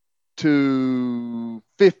to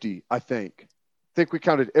 50, I think. We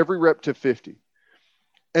counted every rep to 50.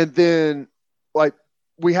 And then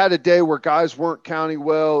we had a day where guys weren't counting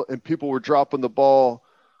well and people were dropping the ball.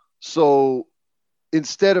 So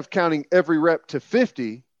instead of counting every rep to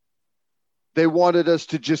 50, they wanted us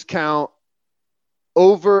to just count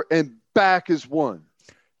over and back as 1.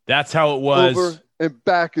 That's how it was. Over and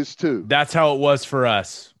back is 2. That's how it was for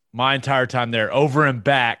us. My entire time there, over and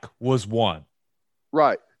back was 1.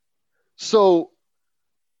 Right. So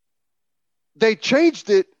they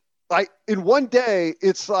changed it in one day.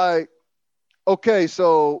 It's okay,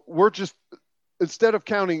 so we're just, instead of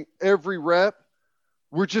counting every rep,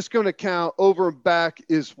 we're just going to count over and back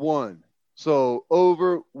is 1. So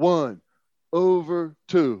over 1, over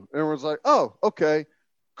 2. Everyone's like, oh, okay,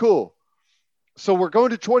 cool. So we're going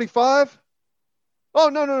to 25? Oh,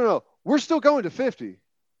 no. We're still going to 50.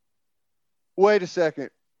 Wait a second.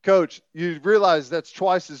 Coach, you realize that's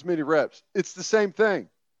twice as many reps. It's the same thing.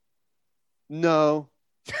 No,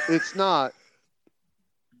 it's not.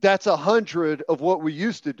 That's 100 of what we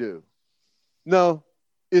used to do. No,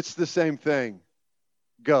 it's the same thing.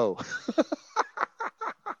 Go.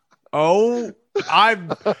 Oh, I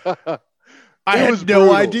was had no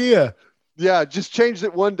brutal. idea. Yeah, just changed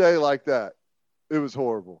it one day like that. It was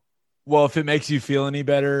horrible. Well, if it makes you feel any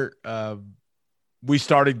better, we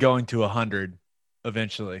started going to 100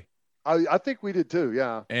 eventually. I think we did too,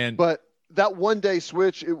 yeah. But that one day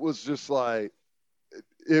switch, it was just like,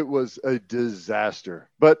 it was a disaster.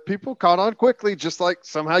 But people caught on quickly, just like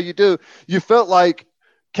somehow you do. You felt like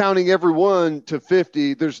counting every one to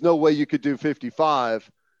 50, there's no way you could do 55.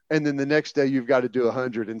 And then the next day you've got to do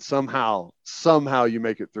 100, and somehow you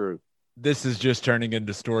make it through. This is just turning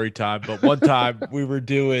into story time. But one time we were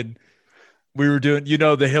doing,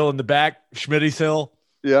 the hill in the back, Schmitty's Hill,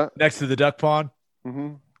 yeah, next to the duck pond.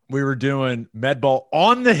 Mm-hmm. We were doing med ball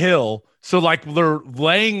on the hill. So like they're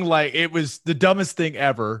laying, like it was the dumbest thing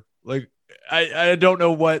ever. Like I don't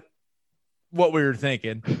know what we were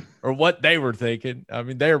thinking or what they were thinking. I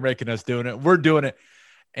mean, they were making us doing it. We're doing it.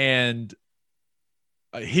 And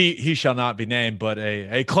he shall not be named, but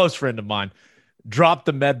a close friend of mine dropped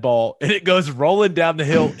the med ball and it goes rolling down the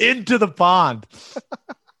hill into the pond.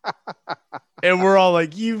 And we're all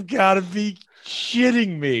like, you've got to be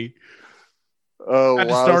shitting me. Oh, had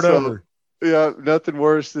to wow. start over. Yeah, nothing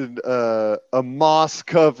worse than a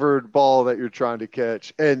moss-covered ball that you're trying to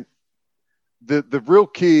catch. And the real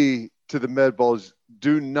key to the med ball is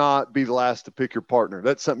do not be last to pick your partner.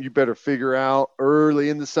 That's something you better figure out early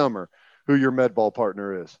in the summer, who your med ball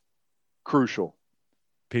partner is. Crucial.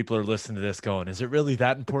 People are listening to this going, is it really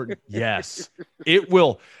that important? Yes, it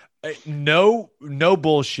will. No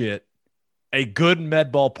bullshit. A good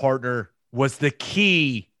med ball partner was the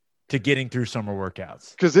key to getting through summer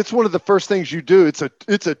workouts. Because it's one of the first things you do. It's a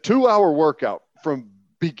 2-hour workout from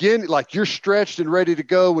beginning, like you're stretched and ready to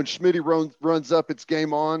go when Schmitty runs up, it's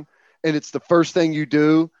game on, and it's the first thing you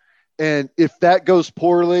do. And if that goes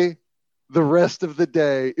poorly, the rest of the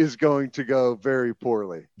day is going to go very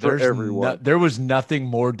poorly for everyone. There was nothing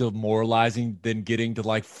more demoralizing than getting to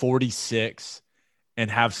like 46 and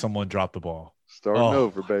have someone drop the ball. Starting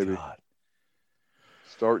over, baby. God.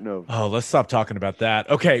 Starting over. Oh, let's stop talking about that.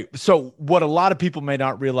 Okay, so what a lot of people may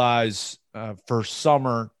not realize for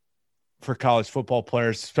summer for college football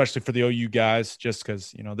players, especially for the OU guys, just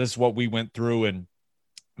because, this is what we went through and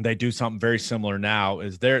they do something very similar now,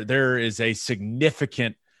 is there is a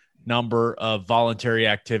significant number of voluntary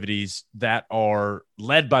activities that are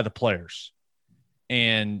led by the players.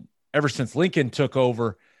 And ever since Lincoln took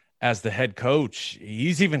over as the head coach,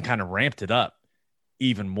 he's even kind of ramped it up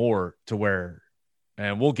even more to where,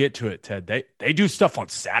 and we'll get to it, Ted, they do stuff on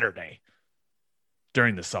Saturday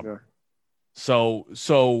during the summer. Yeah.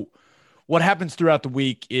 So what happens throughout the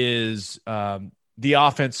week is the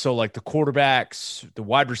offense. So like the quarterbacks, the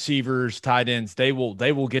wide receivers, tight ends, they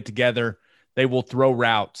will get together. They will throw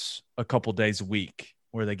routes a couple days a week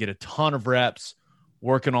where they get a ton of reps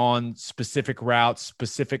working on specific routes,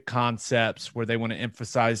 specific concepts where they want to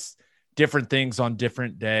emphasize different things on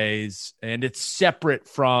different days. And it's separate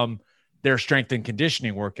from their strength and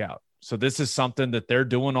conditioning workout. So this is something that they're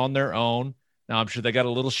doing on their own. Now, I'm sure they got a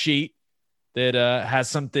little sheet that has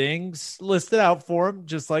some things listed out for them,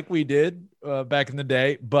 just like we did back in the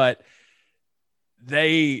day. But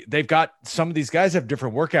they've got, some of these guys have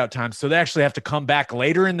different workout times. So they actually have to come back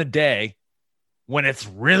later in the day when it's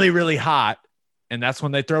really, really hot. And that's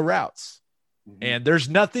when they throw routes. Mm-hmm. And there's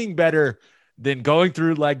nothing better than going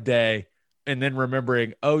through leg day and then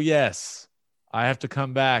remembering, oh, yes, I have to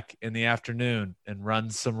come back in the afternoon and run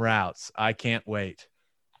some routes. I can't wait.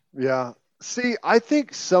 Yeah. See, I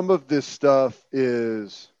think some of this stuff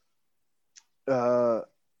is I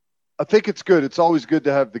think it's good. It's always good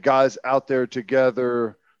to have the guys out there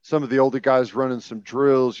together. Some of the older guys running some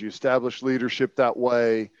drills. You establish leadership that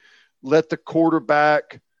way. Let the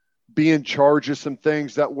quarterback be in charge of some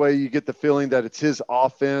things. That way you get the feeling that it's his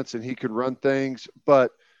offense and he can run things.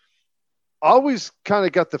 But I always kind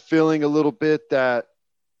of got the feeling a little bit that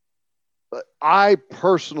I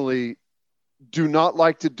personally do not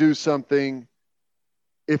like to do something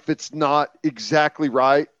if it's not exactly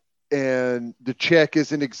right and the check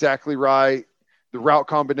isn't exactly right, the route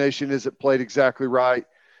combination isn't played exactly right,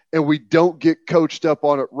 and we don't get coached up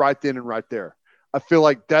on it right then and right there. I feel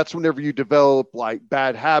like that's whenever you develop like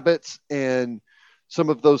bad habits and some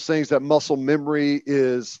of those things that muscle memory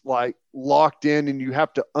is like locked in and you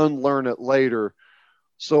have to unlearn it later.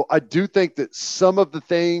 So I do think that some of the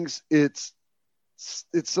things it's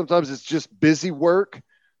sometimes it's just busy work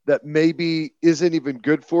that maybe isn't even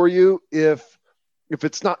good for you if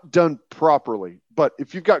it's not done properly. But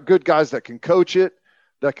if you've got good guys that can coach it,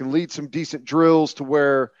 that can lead some decent drills to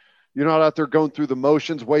where you're not out there going through the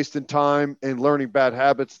motions, wasting time and learning bad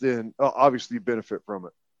habits, then obviously you benefit from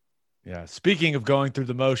it. Yeah. Speaking of going through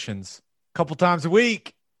the motions, a couple times a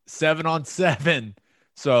week, 7-on-7.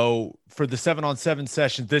 So for the 7-on-7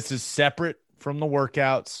 sessions, this is separate from the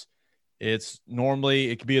workouts. It's normally,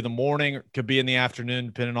 it could be in the morning, or it could be in the afternoon,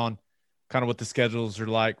 depending on kind of what the schedules are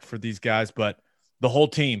like for these guys. But the whole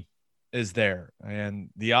team is there,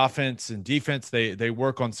 and the offense and defense, they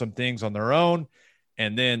work on some things on their own.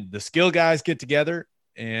 And then the skill guys get together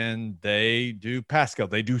and they do pass skill.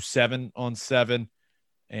 They do 7-on-7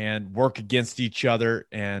 and work against each other.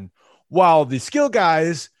 And while the skill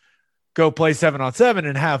guys go play 7-on-7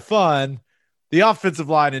 and have fun, the offensive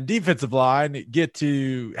line and defensive line get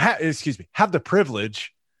to have the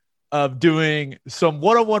privilege of doing some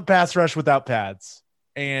one-on-one pass rush without pads.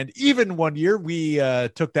 And even one year we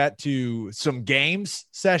took that to some games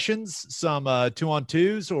sessions, some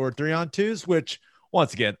 2-on-2s or 3-on-2s, which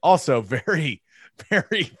once again, also very,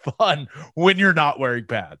 very fun when you're not wearing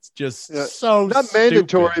pads. Just so not stupid.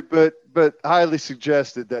 Mandatory, but highly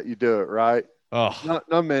suggested that you do it, right? Oh,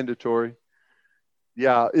 Not mandatory.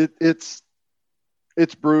 Yeah, it's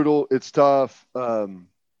brutal. It's tough. But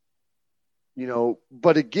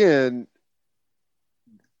again,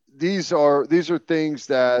 these are things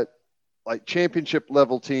that like championship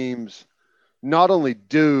level teams not only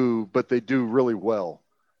do, but they do really well.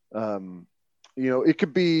 It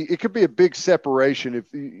could be a big separation if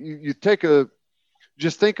you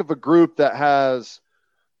just think of a group that has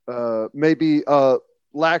maybe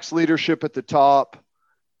lacks leadership at the top,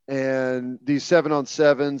 and these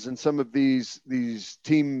 7-on-7s and some of these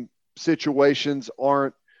team situations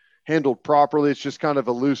aren't handled properly. It's just kind of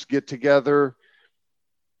a loose get together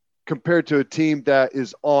compared to a team that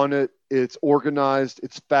is on it. It's organized,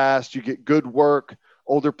 it's fast. You get good work,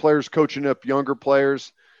 older players coaching up younger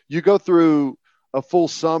players. You go through a full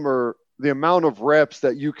summer, the amount of reps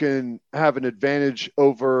that you can have an advantage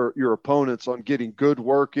over your opponents on getting good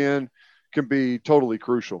work in can be totally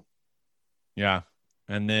crucial. yeah.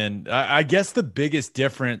 And then I guess the biggest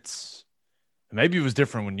difference, maybe it was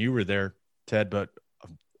different when you were there, Ted, but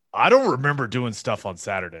I don't remember doing stuff on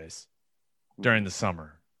Saturdays during the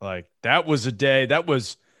summer. Like that was a day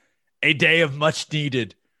of much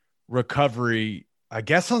needed recovery. I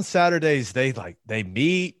guess on Saturdays they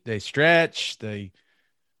meet, they stretch, they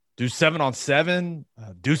do 7-on-7,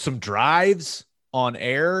 do some drives on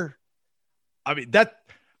air. I mean,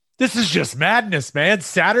 this is just madness, man.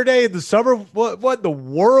 Saturday in the summer, what in the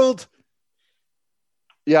world?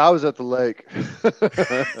 Yeah, I was at the lake.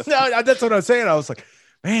 No, that's what I was saying. I was like,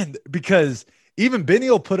 man, because even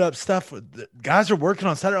Benny will put up stuff. Guys are working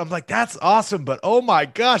on Saturday. I'm like, that's awesome. But oh my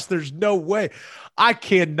gosh, there's no way. I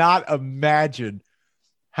cannot imagine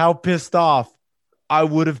how pissed off I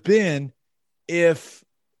would have been if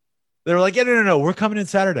they were like, yeah, no, we're coming in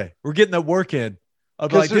Saturday. We're getting that work in. I'm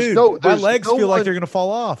like, dude, my legs feel like they're going to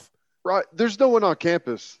fall off. Right. There's no one on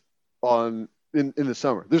campus in the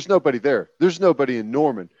summer. There's nobody there. There's nobody in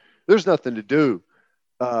Norman. There's nothing to do.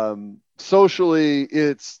 Socially,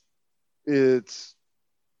 it's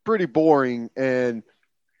pretty boring. And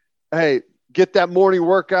hey, get that morning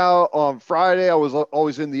workout on Friday. I was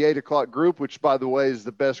always in the 8:00 group, which by the way is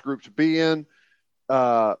the best group to be in.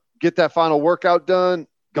 Get that final workout done,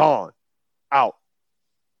 gone, out.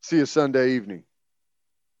 See you Sunday evening.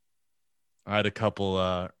 I had a couple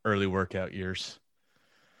early workout years.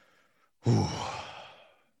 Whew.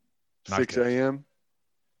 6 a.m.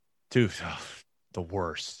 Dude, the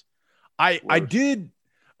worst. I did.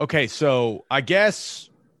 Okay, so I guess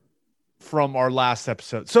from our last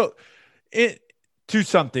episode. So to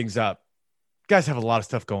sum things up, guys have a lot of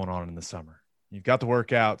stuff going on in the summer. You've got the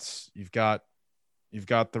workouts, you've got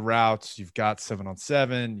the routes, you've got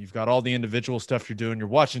 7-on-7, you've got all the individual stuff you're doing, you're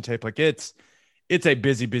watching tape. Like it's a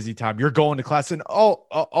busy time. You're going to class, and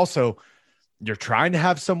also you're trying to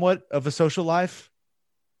have somewhat of a social life.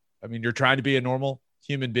 I mean, you're trying to be a normal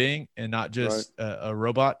human being and not just a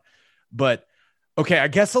robot. But okay, I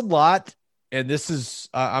guess a lot, and this is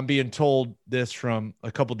I'm being told this from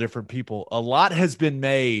a couple different people. A lot has been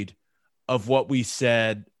made of what we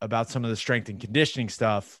said about some of the strength and conditioning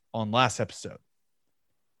stuff on last episode.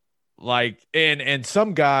 Like, and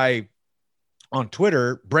some guy on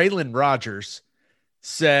Twitter, Braylon Rogers,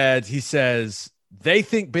 he says they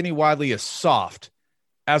think Benny Wiley is soft,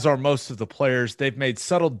 as are most of the players. They've made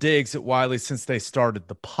subtle digs at Wiley since they started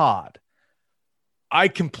the pod. I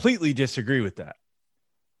completely disagree with that.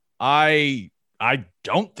 I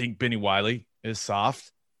don't think Benny Wiley is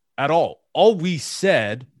soft at all. All we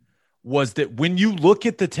said was that when you look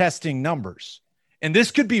at the testing numbers, and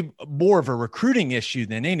this could be more of a recruiting issue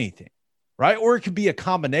than anything, right? Or it could be a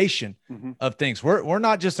combination of things. We're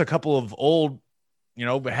not just a couple of old,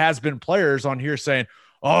 has-been players on here saying,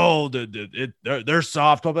 oh, they're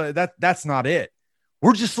soft. That's not it.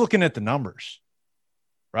 We're just looking at the numbers,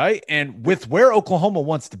 right? And with where Oklahoma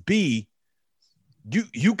wants to be,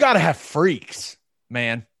 you got to have freaks,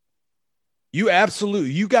 man. You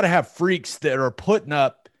got to have freaks that are putting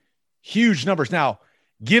up huge numbers. Now,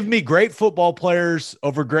 give me great football players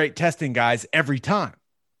over great testing guys every time.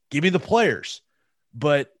 Give me the players.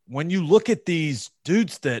 But when you look at these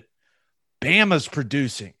dudes that Bama's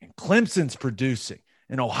producing and Clemson's producing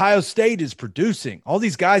and Ohio State is producing, all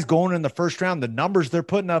these guys going in the first round, the numbers they're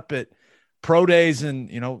putting up at pro days, and,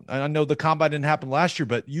 I know the combine didn't happen last year,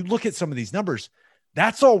 but you look at some of these numbers,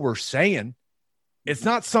 that's all we're saying. It's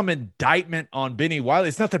not some indictment on Benny Wiley.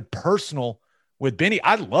 It's nothing personal with Benny.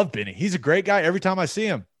 I love Benny. He's a great guy. Every time I see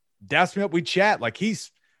him, daps me up, we chat.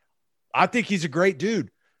 I think he's a great dude,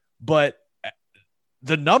 but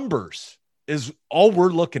the numbers is all we're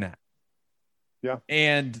looking at. Yeah.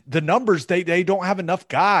 And the numbers, they don't have enough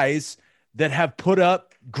guys that have put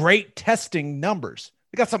up great testing numbers.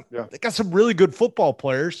 They got some really good football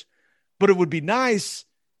players, but it would be nice.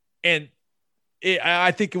 And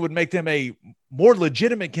I think it would make them a more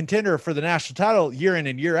legitimate contender for the national title year in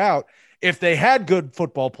and year out if they had good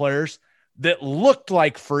football players that looked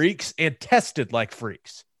like freaks and tested like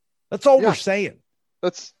freaks. That's all we're saying.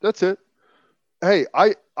 That's it. Hey,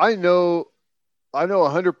 I know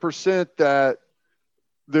 100% that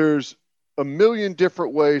there's a million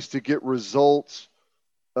different ways to get results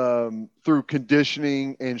through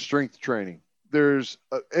conditioning and strength training. There's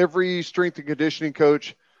every strength and conditioning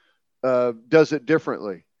coach does it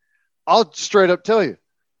differently. I'll straight up tell you,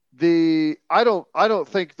 I don't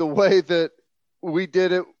think the way that we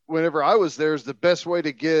did it whenever I was there is the best way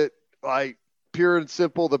to get, like, pure and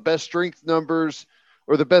simple, the best strength numbers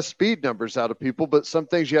or the best speed numbers out of people. But some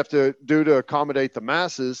things you have to do to accommodate the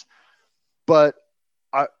masses. But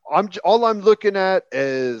I'm looking at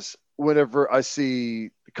is whenever I see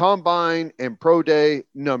the combine and pro day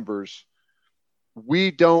numbers,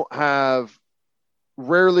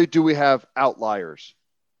 rarely do we have outliers,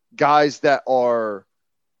 guys that are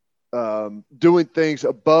doing things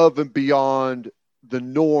above and beyond the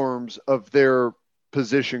norms of their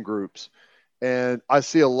position groups. And I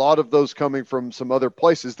see a lot of those coming from some other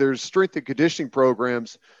places. There's strength and conditioning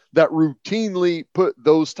programs that routinely put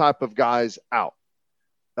those type of guys out.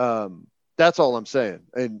 That's all I'm saying.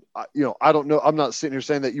 And I don't know. I'm not sitting here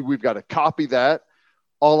saying that we've got to copy that.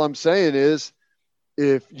 All I'm saying is,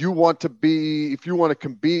 if you want to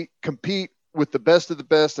compete with the best of the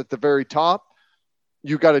best at the very top,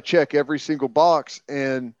 you got to check every single box.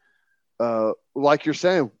 And like you're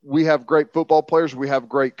saying, we have great football players. We have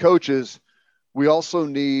great coaches. We also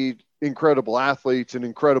need incredible athletes and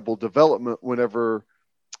incredible development whenever,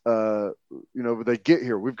 they get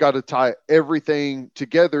here. We've got to tie everything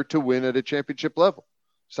together to win at a championship level.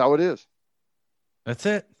 That's how it is. That's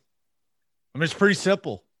it. I mean, it's pretty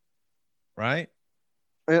simple, right?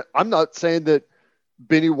 And I'm not saying that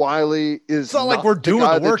Benny Wiley is. It's not like we're doing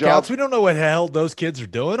the workouts. We don't know what the hell those kids are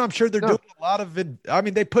doing. I'm sure they're doing a lot of it. I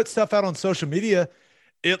mean, they put stuff out on social media.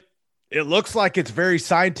 It looks like it's very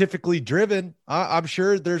scientifically driven. I'm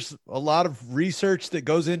sure there's a lot of research that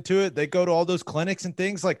goes into it. They go to all those clinics and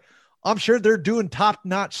things. Like, I'm sure they're doing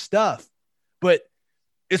top-notch stuff, but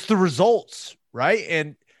it's the results, right?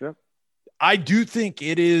 And I do think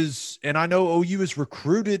it is, and I know OU has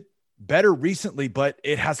recruited better recently, but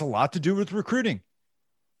it has a lot to do with recruiting.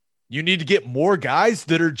 You need to get more guys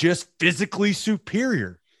that are just physically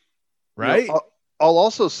superior, right? I'll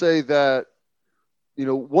also say that,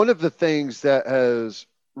 one of the things that has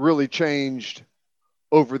really changed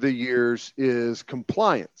over the years is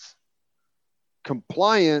compliance.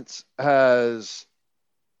 Compliance has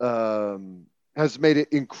made it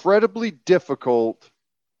incredibly difficult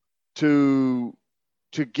to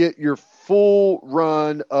get your full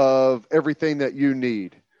run of everything that you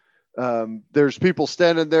need. There's people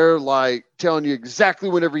standing there like telling you exactly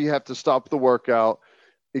whenever you have to stop the workout,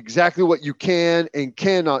 exactly what you can and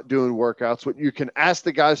cannot do in workouts, what you can ask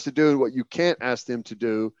the guys to do and what you can't ask them to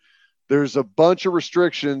do. There's a bunch of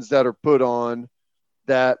restrictions that are put on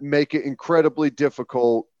that make it incredibly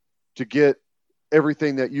difficult to get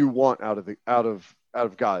everything that you want out of out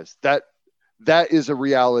of guys. That is a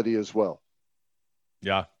reality as well.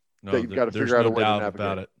 Yeah. No, That you've got to figure out a way to navigate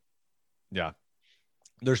about it. Yeah.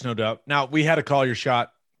 There's no doubt. Now, we had a call your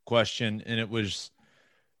shot question, and it was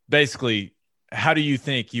basically, how do you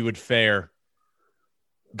think you would fare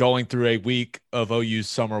going through a week of OU's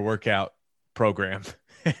summer workout program?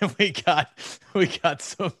 And we got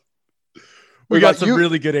some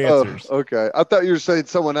really good answers. Oh, okay. I thought you were saying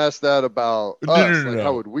someone asked that about us. No.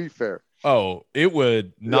 How would we fare? Oh, it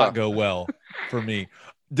would not go well for me.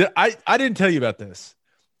 I didn't tell you about this.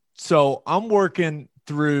 So I'm working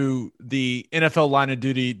through the NFL line of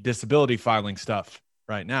duty disability filing stuff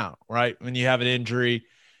right now, right? When you have an injury,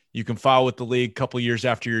 you can file with the league a couple of years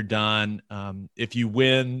after you're done. If you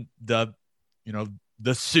win the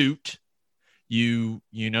suit, you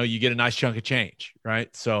get a nice chunk of change,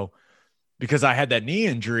 right? So because I had that knee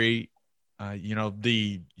injury,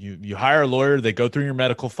 you hire a lawyer, they go through your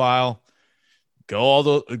medical file,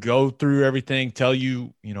 go through everything, tell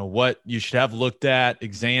you, what you should have looked at,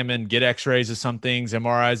 examine, get x-rays of some things,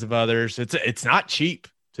 MRIs of others. It's not cheap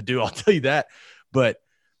to do, I'll tell you that. But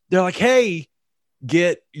they're like, hey,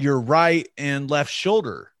 get your right and left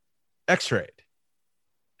shoulder x-rayed.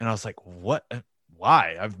 And I was like, what?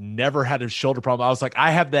 Why? I've never had a shoulder problem. I was like,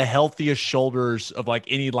 I have the healthiest shoulders of like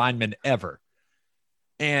any lineman ever.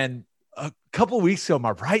 And a couple of weeks ago,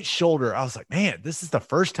 my right shoulder, I was like, man, this is the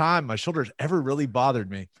first time my shoulder's ever really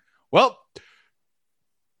bothered me. Well,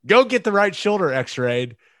 go get the right shoulder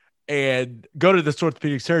x-rayed and go to this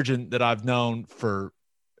orthopedic surgeon that I've known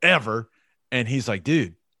forever. And he's like,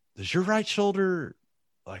 dude, does your right shoulder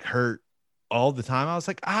like hurt all the time? I was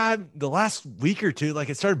like, the last week or two, like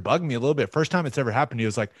it started bugging me a little bit. First time it's ever happened to you. It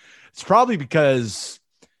was like, it's probably because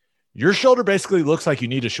your shoulder basically looks like you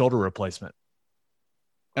need a shoulder replacement.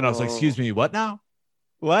 And I was like, excuse me, what now?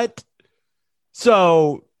 What?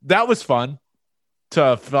 So that was fun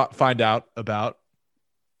to find out about.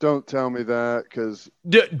 Don't tell me that, because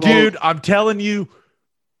dude, I'm telling you,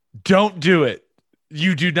 don't do it.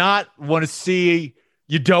 You do not want to see.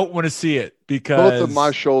 You don't want to see it, because both of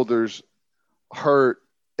my shoulders hurt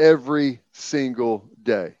every single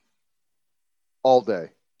day, all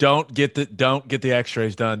day. Don't get the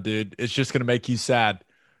x-rays done, dude. It's just going to make you sad.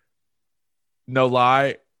 No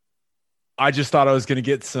lie. I just thought I was going to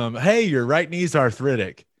get some, hey, your right knee's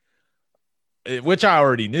arthritic, which I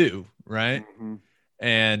already knew. Right. Mm-hmm.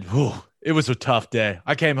 And it was a tough day.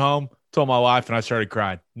 I came home, told my wife, and I started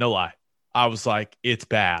crying. No lie. I was like, it's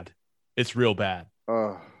bad. It's real bad.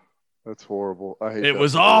 Oh, that's horrible. I hate it.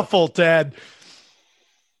 Was awful, Ted.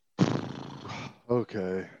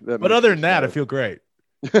 Okay. But other than that, I feel great.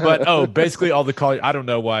 But, basically all the call, I don't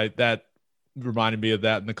know why that reminded me of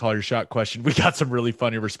that in the call your shot question. We got some really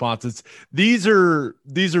funny responses. These are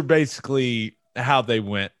basically how they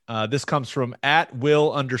went. This comes from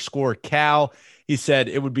 @Will_Cal. He said,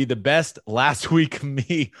 it would be the best last week of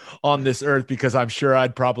me on this earth because I'm sure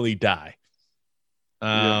I'd probably die.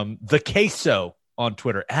 The Queso on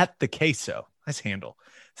Twitter, @the Queso, nice handle,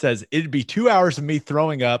 says it'd be 2 hours of me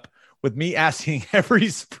throwing up with me asking every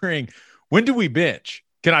spring, when do we bench?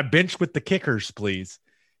 Can I bench with the kickers, please?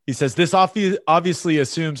 He says, this obviously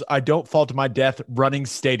assumes I don't fall to my death running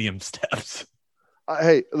stadium steps.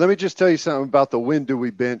 Hey, let me just tell you something about the when do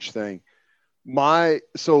we bench thing.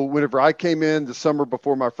 So whenever I came in the summer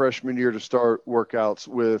before my freshman year to start workouts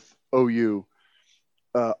with OU,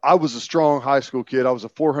 I was a strong high school kid. I was a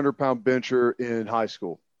 400-pound bencher in high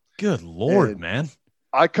school. Good Lord, man.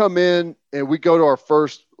 I come in and we go to our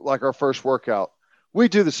first workout. We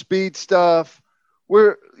do the speed stuff.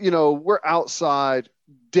 We're outside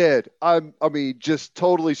dead. I mean, just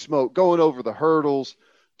totally smoked, going over the hurdles,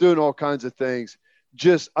 doing all kinds of things.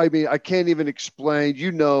 I can't even explain,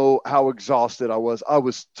 how exhausted I was. I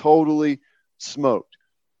was totally smoked.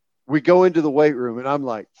 We go into the weight room and I'm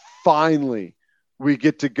like, finally, we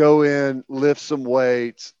get to go in, lift some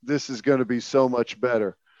weights. This is going to be so much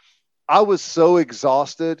better. I was so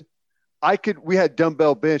exhausted. We had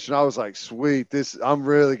dumbbell bench and I was like, sweet, I'm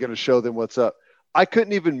really going to show them what's up. I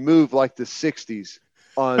couldn't even move like the 60s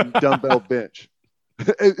on dumbbell bench.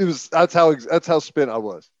 That's how spent I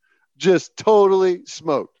was. Just totally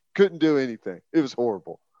smoked. Couldn't do anything. It was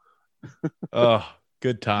horrible. Oh,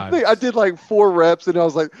 good time. I did like 4 reps and I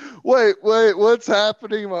was like, wait, what's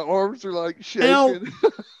happening? My arms are like shaking. Help.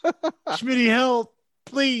 Schmitty, help,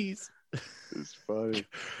 please. It's funny.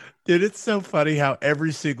 Dude, it's so funny how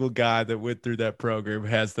every single guy that went through that program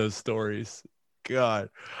has those stories. God,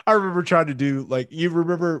 I remember trying to do, you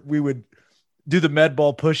remember we would do the med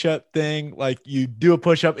ball push-up thing. Like you do a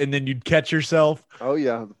push-up and then you'd catch yourself. Oh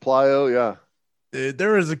yeah. The plyo. Yeah. Dude,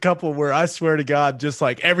 there was a couple where I swear to God, just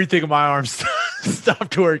like everything in my arms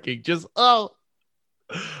stopped working. Just, oh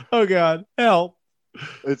God, help.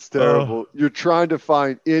 It's terrible. You're trying to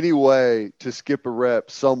find any way to skip a rep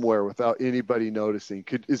somewhere without anybody noticing.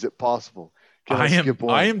 Is it possible? Can I skip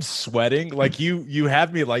one? I am sweating. Like you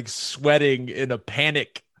have me like sweating in a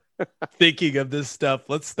panic thinking of this stuff.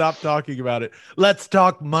 Let's stop talking about it. Let's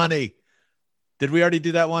talk money. Did we already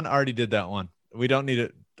do that one? I already did that one. We don't need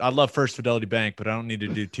it. I love First Fidelity Bank, but I don't need to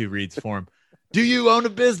do 2 reads for him. Do you own a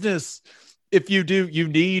business? If you do, you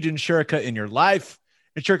need Insurica in your life.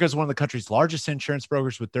 Insurica is one of the country's largest insurance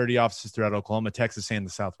brokers with 30 offices throughout Oklahoma, Texas, and the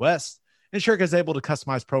Southwest. Insurica is able to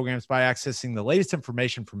customize programs by accessing the latest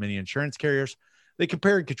information from many insurance carriers. They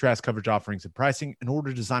compare and contrast coverage offerings and pricing in order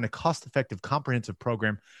to design a cost-effective, comprehensive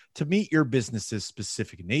program to meet your business's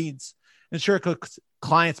specific needs. Insurica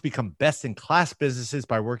clients become best-in-class businesses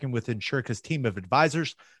by working with Insurica's team of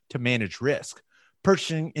advisors to manage risk.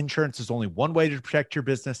 Purchasing insurance is only one way to protect your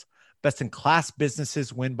business. Best-in-class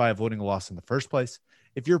businesses win by avoiding a loss in the first place.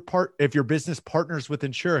 If your business partners with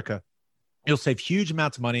Insurica, you'll save huge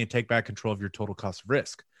amounts of money and take back control of your total cost of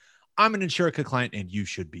risk. I'm an Insurica client, and you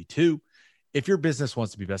should be too. If your business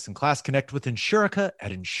wants to be best in class, connect with Insurica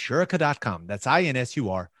at insurica.com. That's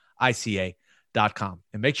INSURICA.com.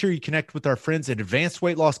 And make sure you connect with our friends at Advanced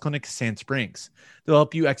Weight Loss Clinic Sand Springs. They'll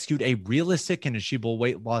help you execute a realistic and achievable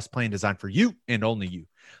weight loss plan designed for you and only you.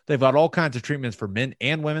 They've got all kinds of treatments for men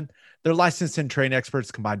and women. They're licensed and trained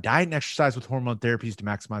experts combine diet and exercise with hormone therapies to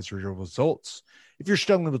maximize your results. If you're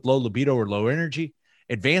struggling with low libido or low energy,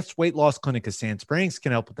 Advanced Weight Loss Clinic of Sand Springs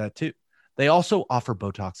can help with that too. They also offer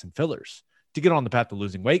Botox and fillers. To get on the path to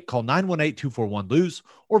losing weight, call 918-241-LOSE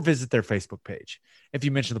or visit their Facebook page. If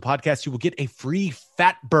you mention the podcast, you will get a free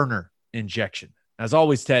fat burner injection. As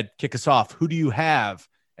always, Ted, kick us off. Who do you have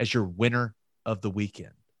as your winner of the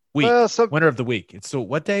weekend? Winner of the week. It's so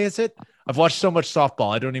what day is it? I've watched so much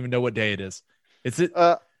softball. I don't even know what day it is. Is it?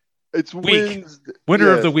 It's week.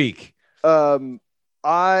 Winner of the week.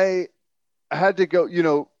 I had to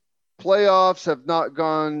go, playoffs have not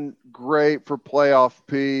gone great for Playoff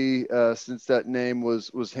P since that name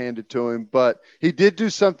was handed to him, but he did do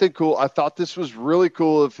something cool. I thought this was really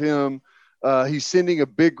cool of him. He's sending a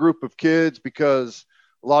big group of kids because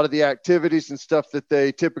a lot of the activities and stuff that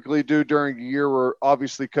they typically do during the year were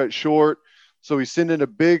obviously cut short. So he's sending a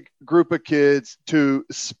big group of kids to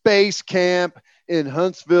space camp in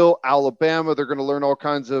Huntsville, Alabama. They're going to learn all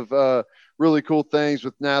kinds of really cool things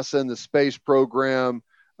with NASA and the space program.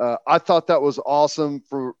 I thought that was awesome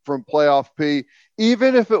from Playoff P,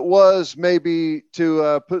 even if it was maybe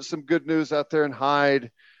to put some good news out there and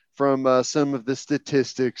hide from some of the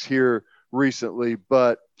statistics here recently.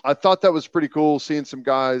 But I thought that was pretty cool, seeing some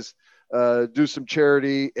guys do some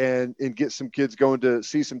charity and get some kids going to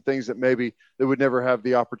see some things that maybe they would never have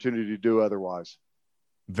the opportunity to do otherwise.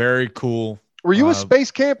 Very cool. Were you a space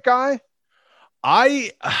camp guy?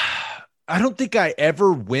 I don't think I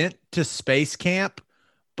ever went to space camp,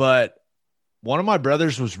 but one of my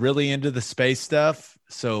brothers was really into the space stuff.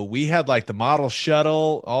 So we had like the model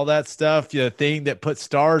shuttle, all that stuff, the thing that put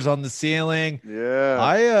stars on the ceiling. Yeah.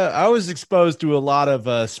 I was exposed to a lot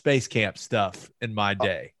of space camp stuff in my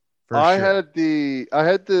day. I had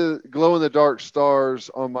the glow in the dark stars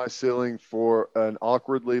on my ceiling for an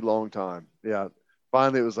awkwardly long time. Yeah.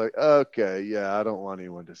 Finally, it was like, okay, yeah, I don't want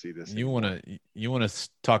anyone to see this. You want to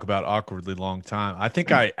talk about awkwardly long time? I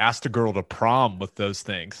think I asked a girl to prom with those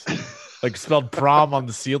things, like spelled prom on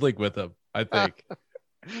the ceiling with them. I think,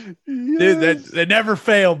 yes. Dude, they never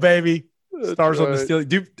fail, baby. That's stars right on the ceiling.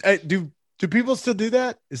 Do people still do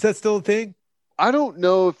that? Is that still a thing? I don't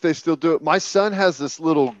know if they still do it. My son has this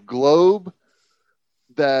little globe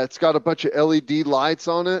that's got a bunch of LED lights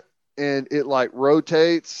on it. And it like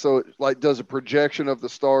rotates, so it like does a projection of the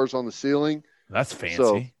stars on the ceiling. That's fancy.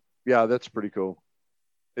 So, yeah, that's pretty cool.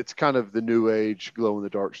 It's kind of the new age glow in the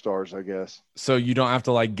dark stars, I guess. So you don't have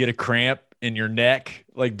to like get a cramp in your neck,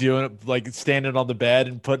 like doing it, like standing on the bed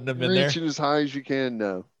and putting them in there. Reaching as high as you can.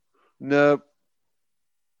 No. Nope.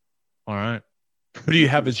 All right. Who do you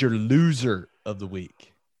have as your loser of the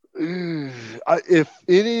week? If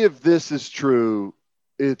any of this is true,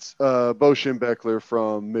 it's Bo Schembechler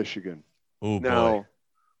from Michigan. Oh, now, boy.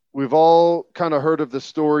 We've all kind of heard of the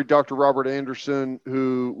story. Dr. Robert Anderson,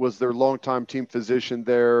 who was their longtime team physician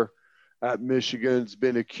there at Michigan, has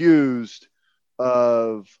been accused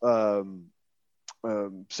of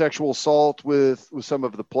sexual assault with some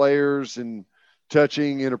of the players and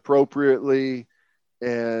touching inappropriately.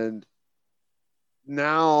 And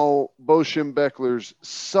now Bo Schembechler's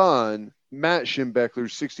son, Matt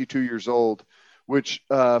Schembechler, 62 years old, which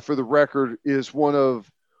for the record is one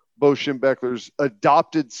of Bo Schembechler's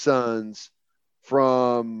adopted sons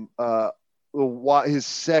from his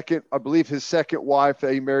second wife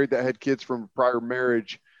that he married that had kids from a prior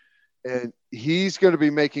marriage. And he's going to be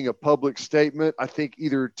making a public statement, I think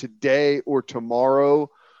either today or tomorrow,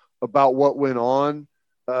 about what went on.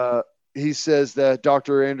 He says that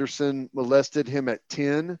Dr. Anderson molested him at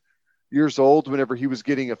 10 years old whenever he was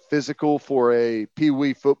getting a physical for a Pee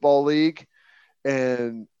Wee football league.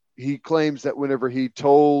 And he claims that whenever he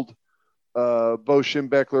told Bo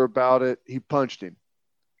Schembechler about it, he punched him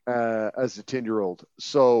as a 10-year-old.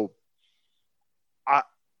 So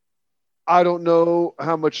I don't know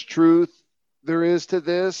how much truth there is to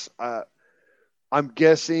this. I'm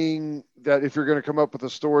guessing that if you're going to come up with a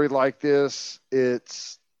story like this,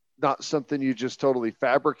 it's not something you just totally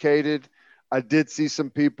fabricated. I did see some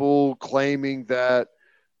people claiming that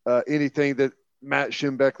anything that Matt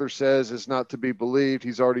Schembechler says is not to be believed.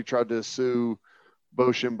 He's already tried to sue Bo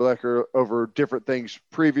Schembechler over different things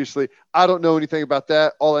previously. I don't know anything about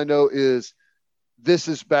that. All I know is this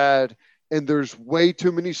is bad, and there's way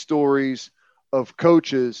too many stories of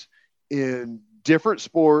coaches in different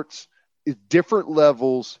sports, at different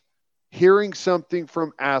levels, hearing something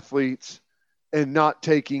from athletes and not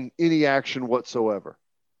taking any action whatsoever.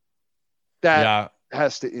 That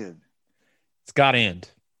has to end. It's got to end,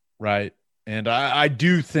 right? And I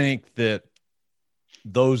do think that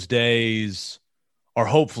those days are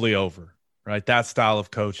hopefully over, right? That style of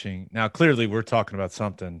coaching. Now, clearly we're talking about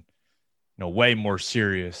something, way more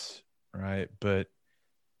serious, right? But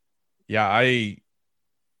yeah, I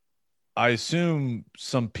assume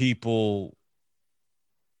some people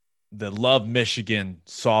that love Michigan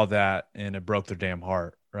saw that and it broke their damn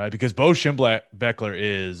heart, right? Because Bo Schembechler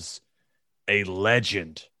is a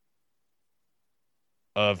legend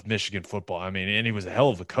of Michigan football. I mean, and he was a hell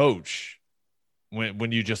of a coach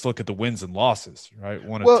when you just look at the wins and losses, right?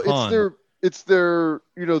 It's their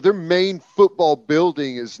their main football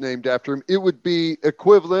building is named after him. It would be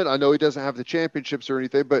equivalent. I know he doesn't have the championships or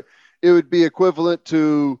anything, but it would be equivalent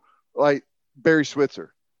to like Barry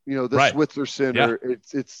Switzer, the right. Switzer Center.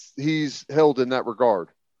 Yeah. He's held in that regard.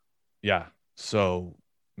 Yeah. So,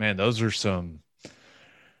 man, those are some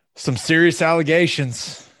serious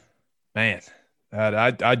allegations, man.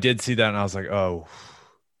 I did see that and I was like, oh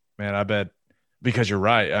man, I bet, because you're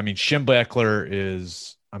right. I mean, Schembechler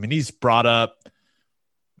he's brought up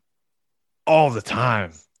all the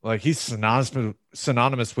time. Like he's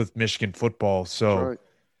synonymous with Michigan football. So right.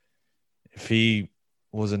 If he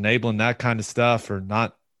was enabling that kind of stuff or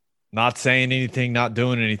not saying anything, not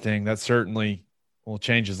doing anything, that certainly will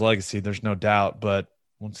change his legacy. There's no doubt. But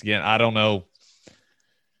once again, I don't know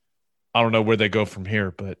where they go from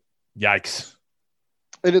here, but yikes.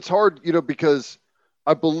 And it's hard, because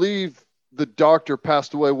I believe the doctor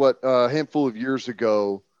passed away, a handful of years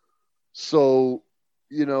ago. So,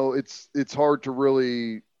 it's hard to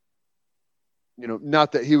really,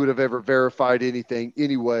 not that he would have ever verified anything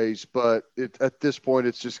anyways, but at this point,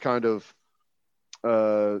 it's just kind of,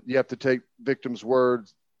 you have to take victims'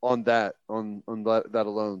 words on that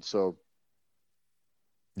alone. So.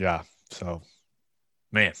 Yeah. So,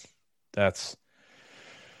 man, that's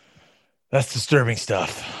disturbing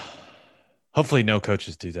stuff. Hopefully no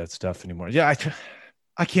coaches do that stuff anymore. Yeah,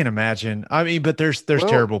 I can't imagine. I mean, but there's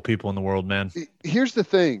terrible people in the world, man. Here's the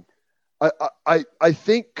thing. I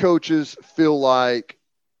think coaches feel like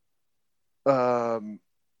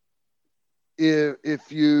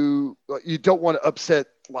if you don't want to upset,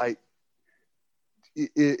 like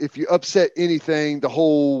if you upset anything, the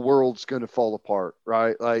whole world's going to fall apart,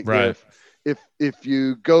 right? Like right. If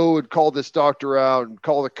you go and call this doctor out and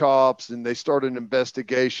call the cops and they start an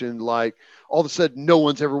investigation, like all of a sudden no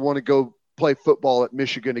one's ever want to go play football at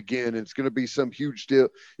Michigan again. And it's going to be some huge deal.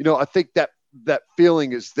 I think that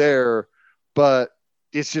feeling is there, but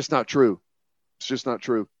it's just not true. It's just not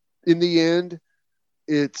true. In the end,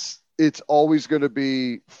 it's always going to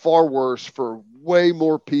be far worse for way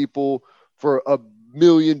more people for a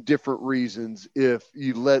million different reasons if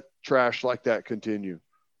you let trash like that continue.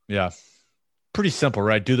 Yeah. Pretty simple,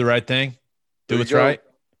 right? Do the right thing. Do what's right.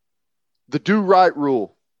 The do right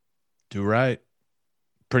rule. Do right.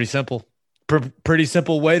 Pretty simple. Pretty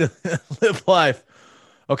simple way to live life.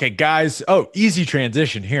 Okay, guys. Oh, easy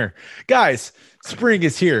transition here. Guys, spring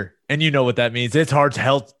is here, and you know what that means. It's hard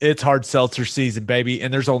seltzer season, baby,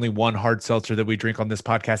 and there's only one hard seltzer that we drink on this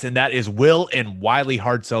podcast, and that is Will and Wiley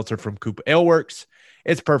Hard Seltzer from Coop Ale Works.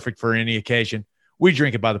 It's perfect for any occasion. We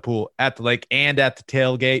drink it by the pool, at the lake, and at the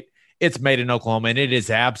tailgate. It's made in Oklahoma, and it is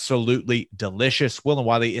absolutely delicious. Will &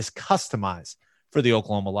 Wiley is customized for the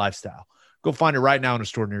Oklahoma lifestyle. Go find it right now in a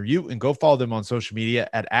store near you, and go follow them on social media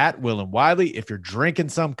at Will & Wiley. If you're drinking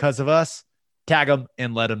some because of us, tag them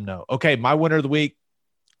and let them know. Okay, my winner of the week,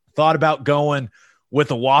 Thought about going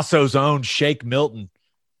with Owasso's own Shake Milton,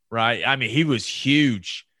 right? I mean, he was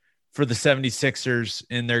huge for the 76ers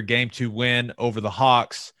in their Game 2 win over the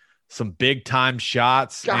Hawks. Some big-time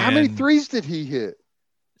shots. God, how many threes did he hit?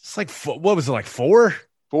 It's like, what was it, like 4?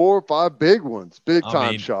 4 or 5 big ones,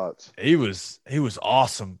 big-time shots. He was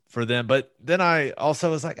awesome for them. But then I also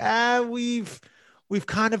was like, we've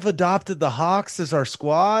kind of adopted the Hawks as our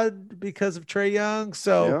squad because of Trae Young.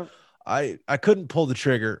 So I couldn't pull the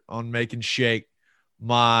trigger on making Shake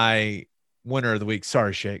my winner of the week.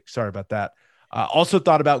 Sorry, Shake. Sorry about that. Also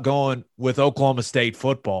thought about going with Oklahoma State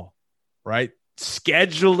football, right?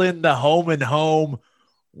 Scheduling the home and home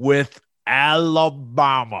with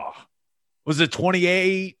Alabama. Was it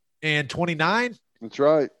 28 and 29? That's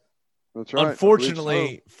right.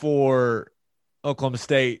 Unfortunately for Oklahoma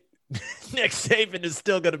State, Nick Saban is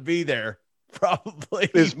still going to be there, probably.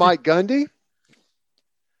 Is Mike Gundy?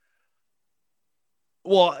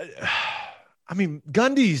 Well, I mean,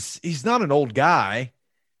 he's not an old guy.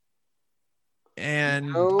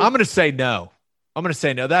 And No. I'm going to say no.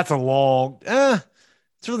 That's a long,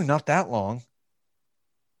 it's really not that long.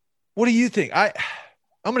 What do you think? I'm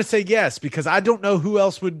going to say yes, because I don't know who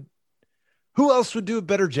else would do a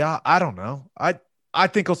better job. I don't know. I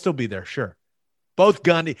think he'll still be there. Sure. Both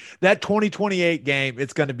Gundy, that 2028 game,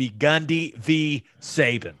 it's going to be Gundy v.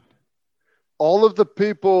 Saban. All of the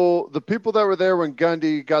people that were there when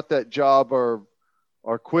Gundy got that job are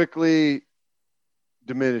quickly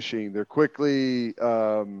diminishing. They're quickly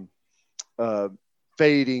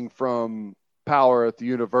fading from power at the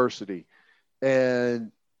university.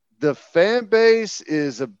 And the fan base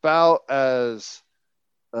is about as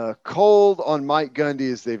cold on Mike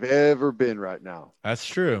Gundy as they've ever been right now. That's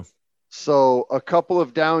true. So a couple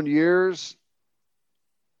of down years,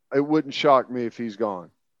 it wouldn't shock me if he's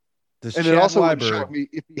gone. And it also wouldn't shock me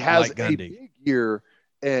if he has a big year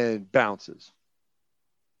and bounces.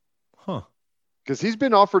 Huh. Because he's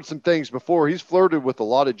been offered some things before. He's flirted with a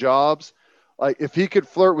lot of jobs. Like, if he could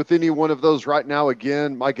flirt with any one of those right now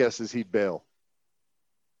again, my guess is he'd bail.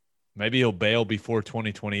 Maybe he'll bail before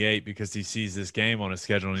 2028 because he sees this game on his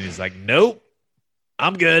schedule and he's like, nope,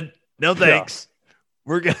 I'm good. No thanks.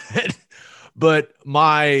 We're good. But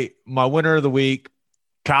my winner of the week,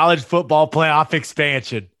 college football playoff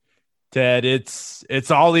expansion. Ted,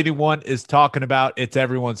 it's all anyone is talking about. It's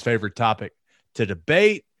everyone's favorite topic to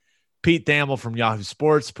debate. Pete Thamel from Yahoo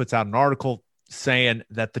Sports puts out an article saying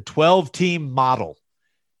that the 12-team model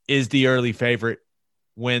is the early favorite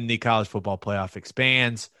when the college football playoff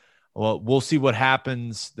expands. Well, we'll see what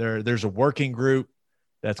happens. There's a working group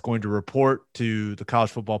that's going to report to the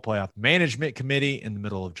College Football Playoff Management Committee in the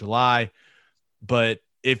middle of July. But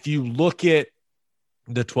if you look at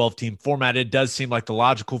the 12-team format, it does seem like the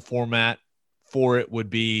logical format for it would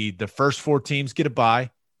be the first 4 teams get a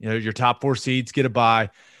bye. You know, your top 4 seeds get a bye.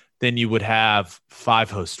 Then you would have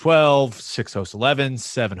 5 host 12, 6 host 11,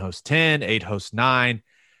 7 host 10, 8 host 9.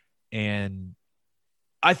 And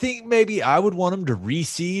I think maybe I would want them to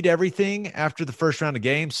reseed everything after the first round of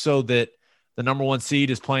games so that the number 1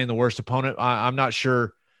 seed is playing the worst opponent. I'm not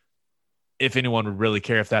sure if anyone would really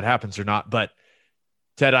care if that happens or not. But,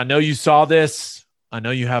 Ted, I know you saw this. I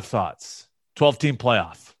know you have thoughts. 12-team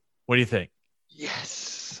playoff. What do you think?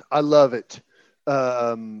 Yes, I love it.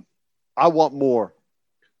 I want more.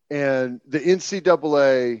 And the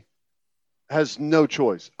NCAA has no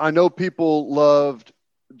choice. I know people loved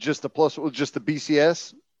just the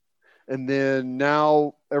BCS. And then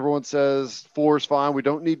now everyone says 4 is fine. We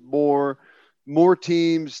don't need more. More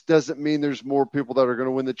teams doesn't mean there's more people that are going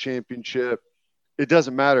to win the championship. It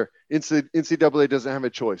doesn't matter. NCAA doesn't have a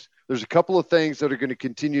choice. There's a couple of things that are going to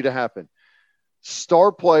continue to happen.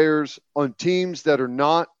 Star players on teams that are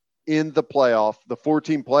not in the playoff, the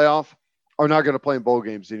 4-team playoff, are not going to play in bowl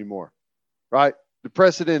games anymore, right? The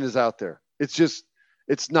precedent is out there.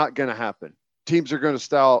 It's not going to happen. Teams are going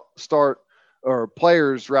to start, or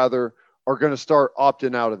players rather, are going to start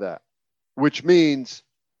opting out of that, which means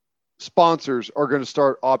sponsors are going to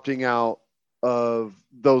start opting out of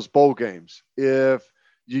those bowl games. If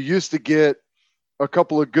you used to get a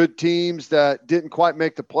couple of good teams that didn't quite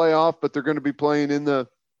make the playoff, but they're going to be playing in the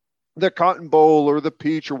Cotton Bowl or the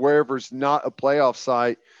Peach or wherever is not a playoff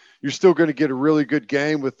site, you're still going to get a really good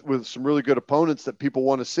game with some really good opponents that people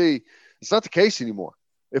want to see. It's not the case anymore.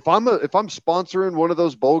 If I'm sponsoring one of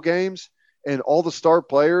those bowl games and all the star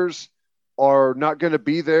players are not going to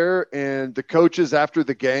be there and the coaches after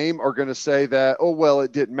the game are going to say that, oh, well,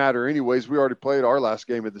 it didn't matter anyways, we already played our last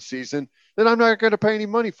game of the season, then I'm not going to pay any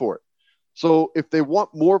money for it. So if they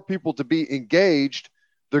want more people to be engaged,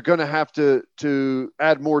 they're going to have to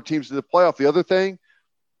add more teams to the playoff. The other thing,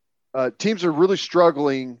 teams are really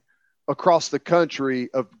struggling across the country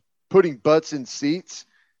of putting butts in seats,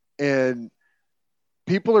 and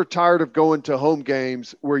people are tired of going to home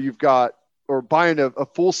games where you've got or buying a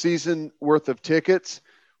full season worth of tickets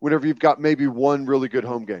whenever you've got maybe one really good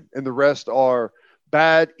home game and the rest are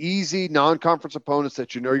bad, easy non-conference opponents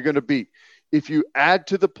that you know you're going to beat. If you add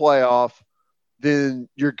to the playoff, then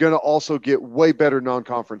you're going to also get way better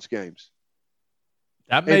non-conference games.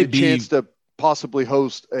 That may and a be chance to possibly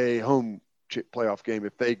host a home playoff game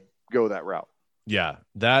if they go that route. Yeah,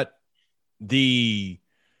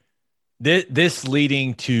 this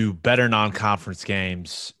leading to better non-conference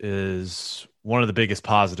games is one of the biggest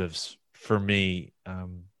positives for me.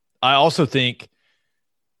 I also think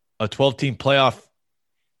a 12-team playoff,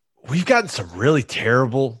 we've gotten some really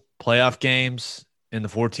terrible playoff games in the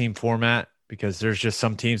 4-team format because there's just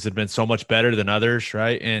some teams that have been so much better than others,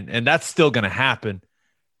 right? And that's still going to happen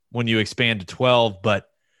when you expand to 12. But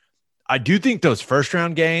I do think those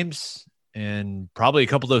first-round games and probably a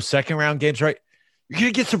couple of those second-round games, right, you're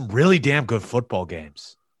going to get some really damn good football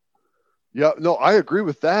games. Yeah, no, I agree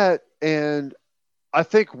with that. And I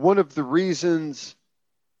think one of the reasons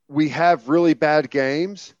we have really bad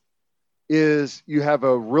games is you have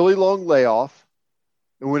a really long layoff.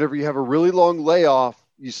 And whenever you have a really long layoff,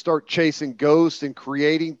 you start chasing ghosts and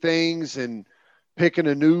creating things and picking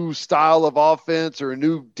a new style of offense or a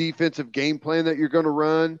new defensive game plan that you're going to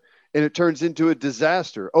run. And it turns into a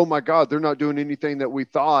disaster. Oh my God, they're not doing anything that we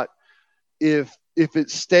thought. If it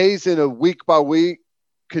stays in a week by week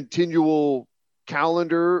continual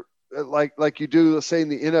calendar, like you do, let's say in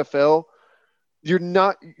the NFL, you're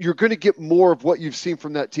going to get more of what you've seen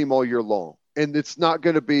from that team all year long. And it's not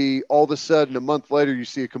going to be all of a sudden a month later, you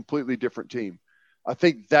see a completely different team. I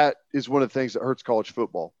think that is one of the things that hurts college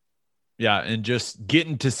football. Yeah. And just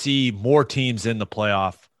getting to see more teams in the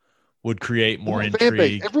playoff would create more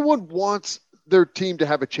intrigue. Everyone wants their team to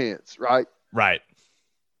have a chance, right? Right.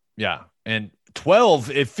 Yeah. And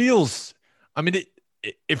 12, it feels, I mean,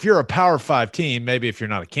 if you're a Power 5 team, maybe if you're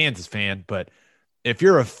not a Kansas fan, but if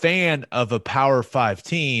you're a fan of a Power 5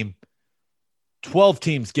 team, 12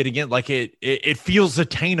 teams getting in, like it feels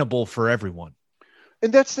attainable for everyone.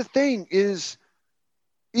 And that's the thing is,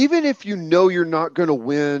 even if you know you're not going to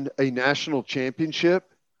win a national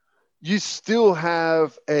championship, you still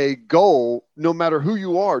have a goal, no matter who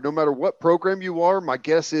you are, no matter what program you are. My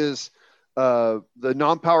guess is the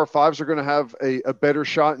non-Power 5s are going to have a better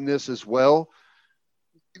shot in this as well.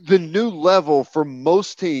 The new level for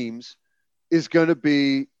most teams is going to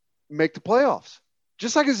be make the playoffs,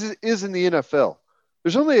 just like it is in the NFL.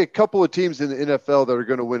 There's only a couple of teams in the NFL that are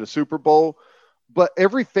going to win a Super Bowl, but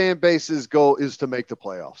every fan base's goal is to make the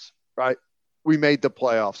playoffs, right? We made the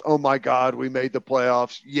playoffs. Oh my God, we made the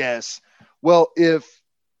playoffs. Yes. Well, if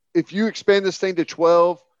you expand this thing to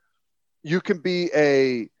 12, you can be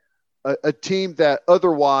a team that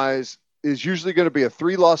otherwise is usually going to be a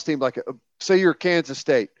 3-loss team. Like say you're Kansas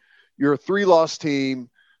State, you're a 3-loss team.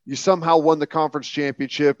 You somehow won the conference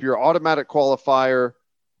championship. You're an automatic qualifier.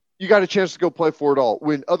 You got a chance to go play for it all,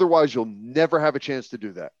 when otherwise you'll never have a chance to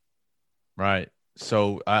do that. Right.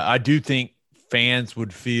 So I do think fans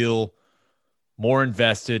would feel more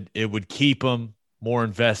invested. It would keep them more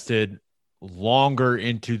invested longer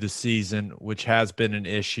into the season, which has been an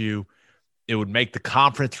issue. It would make the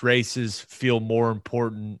conference races feel more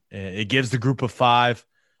important. It gives the group of 5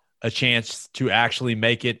 a chance to actually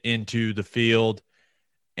make it into the field.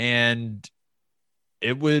 And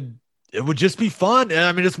it would just be fun. And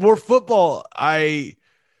I mean, it's more football.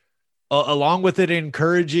 Along with it,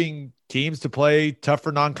 encouraging teams to play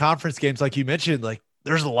tougher non-conference games, like you mentioned, like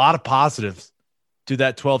there's a lot of positives to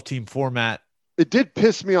that 12-team format. It did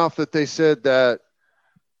piss me off that they said that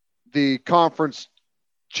the conference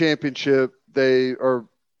championship, they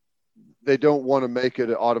don't want to make it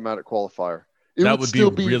an automatic qualifier. That would be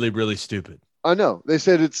really, really stupid. I know. They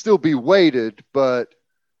said it'd still be weighted, but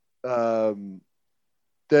they don't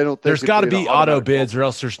think there's got to be auto bids, or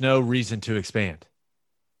else there's no reason to expand.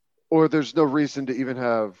 Or there's no reason to even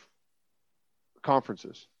have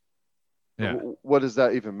conferences. Yeah. What does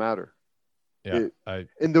that even matter? Yeah.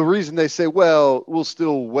 And the reason they say, well, we'll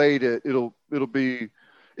still weight it.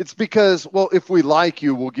 It's because, well, if we like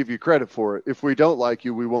you, we'll give you credit for it. If we don't like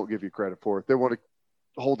you, we won't give you credit for it. They want to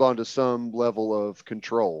hold on to some level of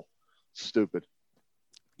control. Stupid.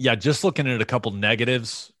 Yeah. Just looking at a couple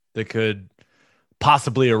negatives that could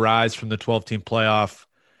possibly arise from the 12-team playoff.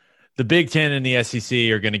 The Big Ten and the SEC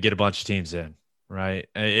are going to get a bunch of teams in, right?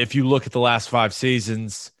 If you look at the last 5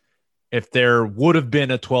 seasons, if there would have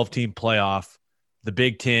been a 12-team playoff, the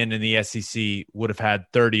Big Ten and the SEC would have had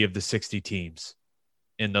 30 of the 60 teams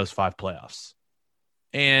in those 5 playoffs.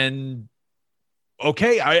 And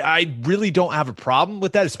okay, I really don't have a problem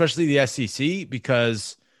with that, especially the SEC,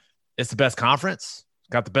 because it's the best conference,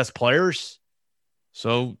 got the best players.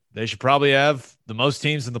 So they should probably have the most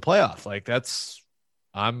teams in the playoff. Like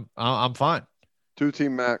I'm fine.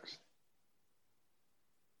 2-team max.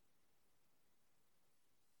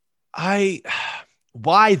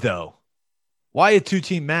 Why though? Why a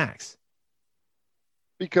 2-team max?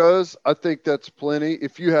 Because I think that's plenty.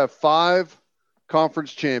 If you have 5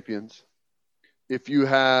 conference champions, if you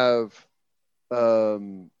have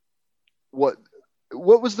what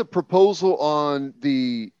was the proposal on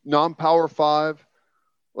the non-power 5?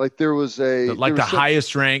 Like there was The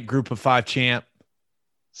highest ranked group of 5 champ.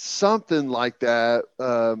 Something like that.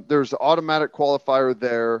 There's an automatic qualifier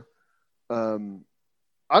there.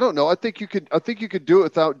 I don't know. I think you could do it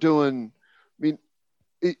without doing. I mean,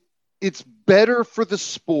 it's better for the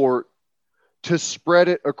sport to spread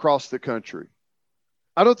it across the country.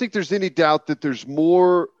 I don't think there's any doubt that there's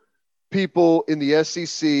more people in the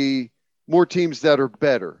SEC, more teams that are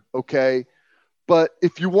better. Okay. But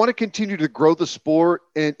if you want to continue to grow the sport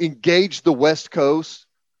and engage the West Coast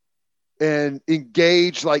and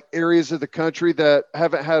engage like areas of the country that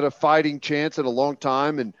haven't had a fighting chance in a long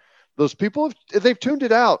time, and those people, they've tuned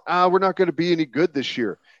it out. We're not going to be any good this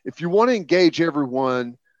year. If you want to engage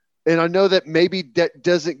everyone, and I know that maybe that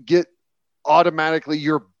doesn't get automatically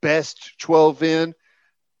your best 12 in,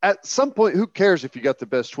 at some point, who cares if you got the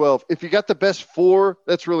best 12? If you got the best 4,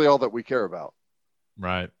 that's really all that we care about.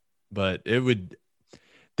 Right. But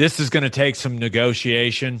this is going to take some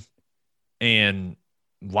negotiation, and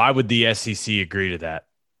why would the SEC agree to that?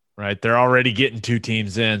 Right. They're already getting 2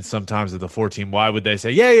 teams in sometimes of the 14. Why would they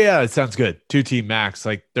say, yeah, it sounds good. 2-team max.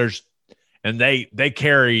 Like they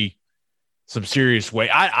carry some serious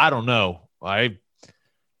weight. I don't know.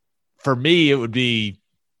 For me, it would be,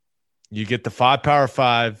 you get the 5 power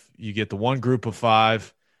 5, you get the 1 group of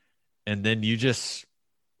 5, and then you take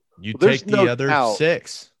the other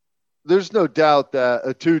 6. There's no doubt that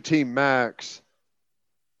a 2-team max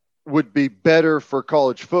would be better for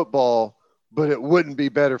college football, but it wouldn't be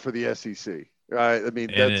better for the SEC, right? I mean,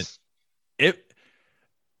 it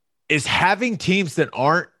is having teams that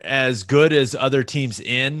aren't as good as other teams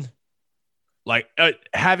in, like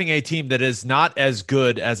having a team that is not as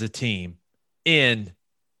good as a team in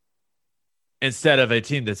instead of a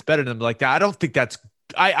team that's better than them. Like that. I don't think that's,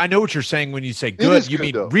 I know what you're saying when you say good, you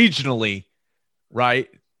mean regionally, right?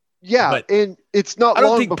 Yeah. But and it's not, I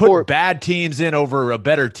don't think putting bad teams in over a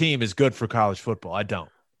better team is good for college football. I don't.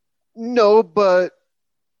 No, but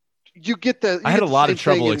you get that. I had a lot of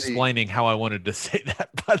trouble explaining how I wanted to say that,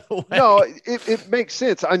 by the way. No, it makes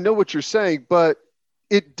sense. I know what you're saying, but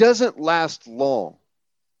it doesn't last long.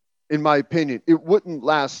 In my opinion, it wouldn't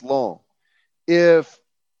last long. If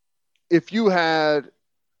you had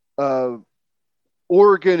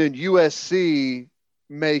Oregon and USC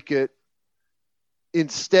make it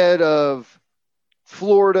instead of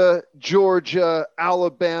Florida, Georgia,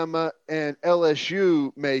 Alabama, and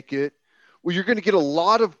LSU make it, well, you're going to get a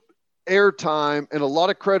lot of airtime and a lot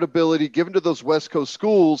of credibility given to those West Coast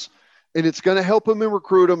schools, and it's going to help them and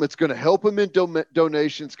recruit them. It's going to help them in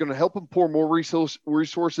donations. It's going to help them pour more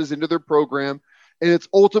resources into their program, and it's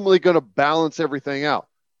ultimately going to balance everything out.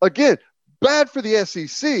 Again, bad for the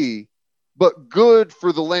SEC, but good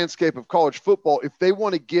for the landscape of college football if they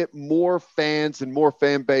want to get more fans and more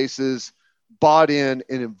fan bases bought in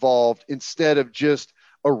and involved instead of just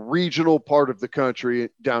a regional part of the country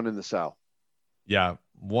down in the South. Yeah.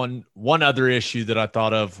 One other issue that I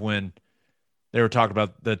thought of when they were talking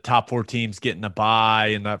about the top 4 teams getting a bye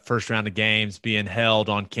in that first round of games being held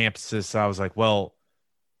on campuses, I was like, well,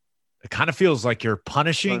 it kind of feels like you're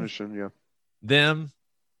punishing them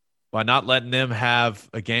by not letting them have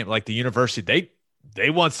a game. Like the university, they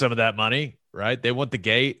want some of that money, right? They want the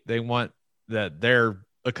gate. They want that their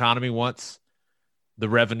economy wants the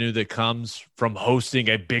revenue that comes from hosting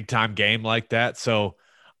a big time game like that. So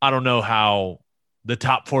I don't know how the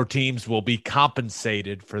top 4 teams will be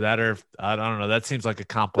compensated for that. Or I don't know. That seems like a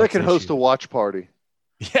complex They can host issue. a watch party.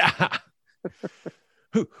 Yeah.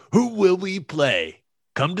 Who will we play?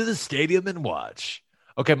 Come to the stadium and watch.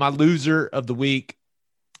 Okay. My loser of the week,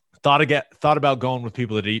 thought about going with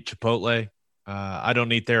people that eat Chipotle. I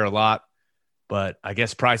don't eat there a lot, but I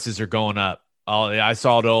guess prices are going up. I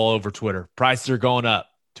saw it all over Twitter. Prices are going up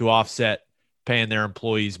to offset paying their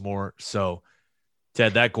employees more. So,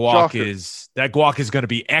 Ted, that guac is going to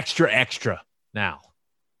be extra now.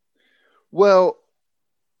 Well,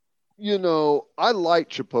 I like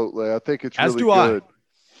Chipotle. I think it's really good.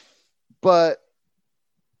 But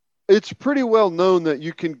it's pretty well known that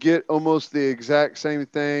you can get almost the exact same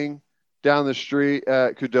thing down the street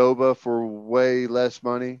at Qdoba for way less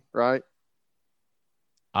money, right?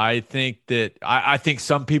 I think that I think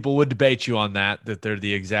some people would debate you on that they're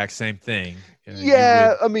the exact same thing.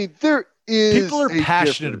 Yeah, I mean, there is people are a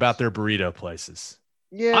passionate difference. about their burrito places.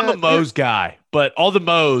 Yeah, I'm a Moe's guy, but all the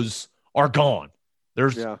Moe's are gone.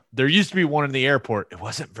 There used to be one in the airport. It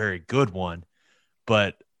wasn't a very good one,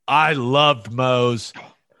 but I loved Moe's,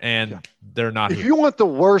 and they're not If here. you want the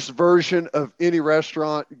worst version of any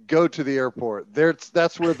restaurant, go to the airport.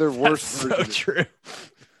 That's where their worst version is. True.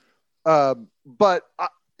 But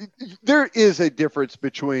there is a difference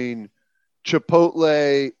between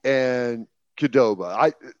Chipotle and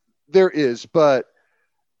Qdoba. There is, but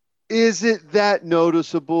is it that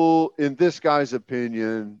noticeable in this guy's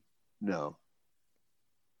opinion? No.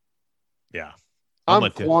 Yeah. I'm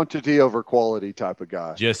quantity over quality type of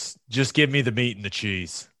guy. Just give me the meat and the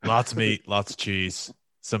cheese. Lots of meat, lots of cheese,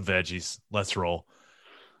 some veggies. Let's roll.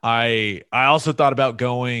 I also thought about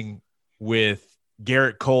going with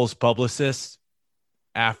Garrett Cole's publicist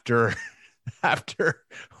after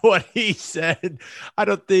what he said. I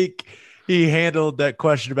don't think he handled that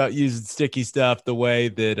question about using sticky stuff the way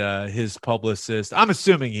that his publicist. I'm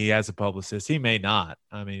assuming he has a publicist. He may not.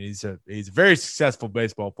 I mean, he's a very successful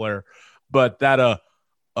baseball player, but that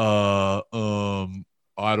I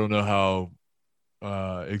don't know how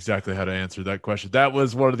exactly how to answer that question. That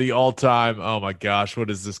was one of the all-time, oh my gosh, what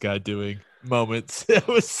is this guy doing moments. It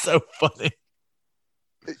was so funny.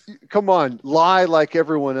 Come on, lie like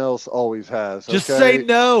everyone else always has. Just okay? say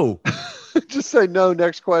no. Just say no.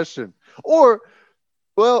 Next question. Or,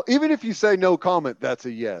 well, even if you say no comment, that's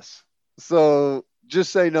a yes. So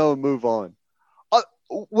just say no and move on.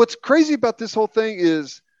 What's crazy about this whole thing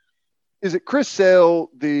is it Chris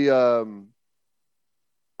Sale, the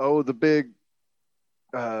big,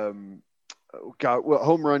 home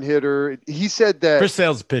run hitter? He said that Chris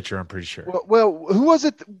Sale's a pitcher, I'm pretty sure. Well, who was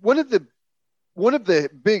it? One of the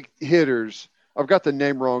big hitters, I've got the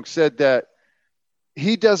name wrong, said that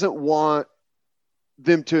he doesn't want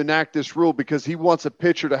them to enact this rule because he wants a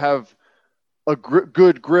pitcher to have a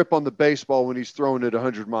good grip on the baseball when he's throwing it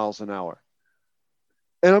 100 miles an hour.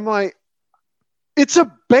 And I'm like, it's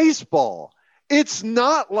a baseball. It's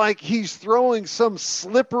not like he's throwing some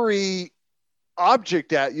slippery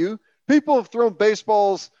object at you. People have thrown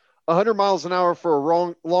baseballs 100 miles an hour for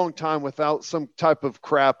a long time without some type of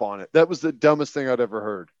crap on it. That was the dumbest thing I'd ever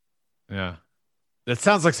heard. Yeah. That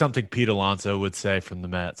sounds like something Pete Alonso would say from the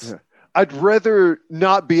Mets. Yeah. I'd rather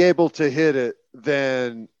not be able to hit it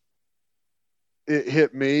than it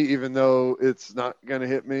hit me, even though it's not going to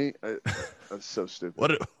hit me. That's so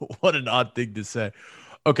stupid. What an odd thing to say.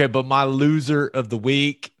 Okay, but my loser of the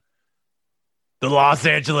week, the Los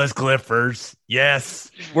Angeles Clippers.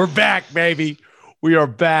 Yes, we're back, baby. We are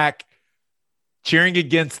back. Cheering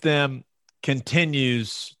against them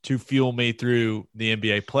continues to fuel me through the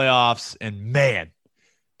NBA playoffs. And man,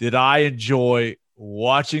 did I enjoy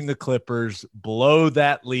watching the Clippers blow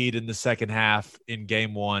that lead in the second half in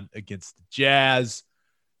game one against the Jazz.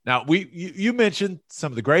 Now, you mentioned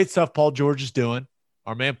some of the great stuff Paul George is doing,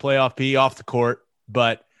 our man playoff P off the court,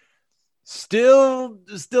 but still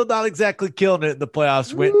not exactly killing it in the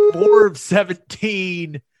playoffs. Went 4 of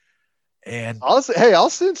 17. And I'll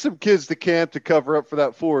send some kids to camp to cover up for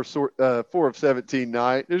that 4 of 17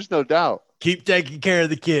 night. There's no doubt. Keep taking care of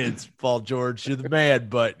the kids, Paul George. You're the man.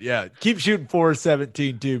 But, yeah, keep shooting 4 of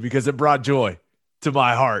 17, too, because it brought joy to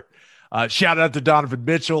my heart. Shout out to Donovan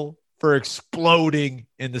Mitchell for exploding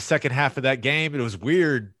in the second half of that game. It was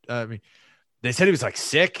weird. I mean, they said he was, like,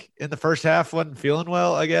 sick in the first half, wasn't feeling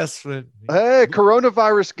well, I guess. Hey,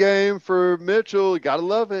 coronavirus game for Mitchell. You got to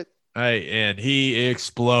love it. Hey, and he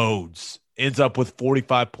explodes. Ends up with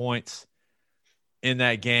 45 points in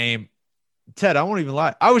that game. Ted, I won't even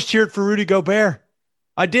lie. I was cheered for Rudy Gobert.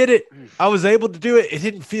 I did it. I was able to do it. It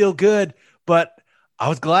didn't feel good, but I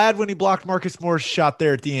was glad when he blocked Marcus Moore's shot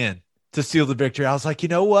there at the end to seal the victory. I was like, you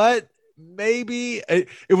know what? Maybe it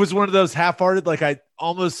was one of those half-hearted, like I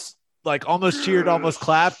almost cheered, almost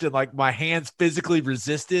clapped, and like my hands physically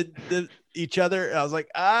resisted each other. And I was like,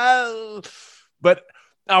 but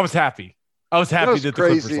I was happy. I was happy that the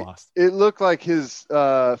Clippers lost. It looked like his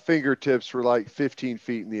fingertips were like 15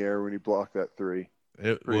 feet in the air when he blocked that three.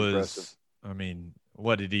 It was impressive. I mean,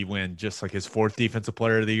 what did he win? Just like his 4th defensive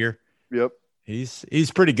player of the year? Yep.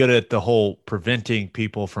 He's pretty good at the whole preventing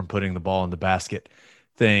people from putting the ball in the basket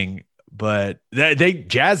thing. But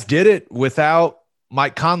Jazz did it without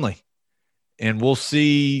Mike Conley. And we'll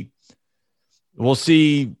see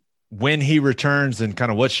when he returns and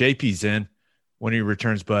kind of what shape he's in when he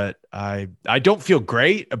returns. But I don't feel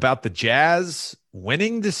great about the Jazz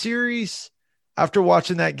winning the series after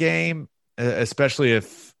watching that game. especially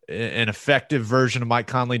if an effective version of Mike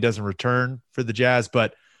Conley doesn't return for the Jazz.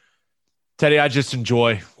 But Teddy, I just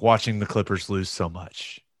enjoy watching the Clippers lose so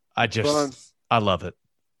much. I love it.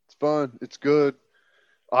 It's fun. It's good.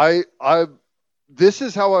 This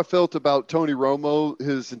is how I felt about Tony Romo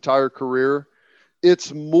his entire career.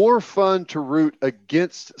 It's more fun to root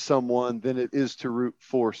against someone than it is to root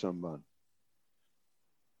for someone.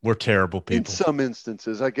 We're terrible people. In some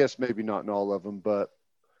instances, I guess maybe not in all of them, but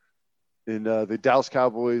in the Dallas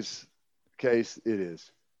Cowboys case, it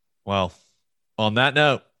is. Well, on that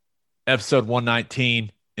note, episode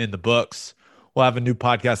 119 in the books. We'll have a new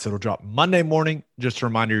podcast that will drop Monday morning. Just a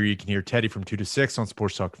reminder, you can hear Teddy from 2 to 6 on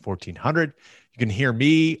Sports Talk 1400. You can hear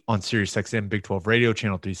me on SiriusXM Big 12 Radio,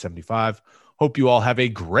 channel 375. Hope you all have a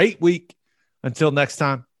great week. Until next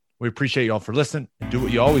time, we appreciate you all for listening. And do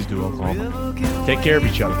what you always do, Oklahoma. Take care of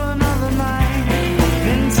each other.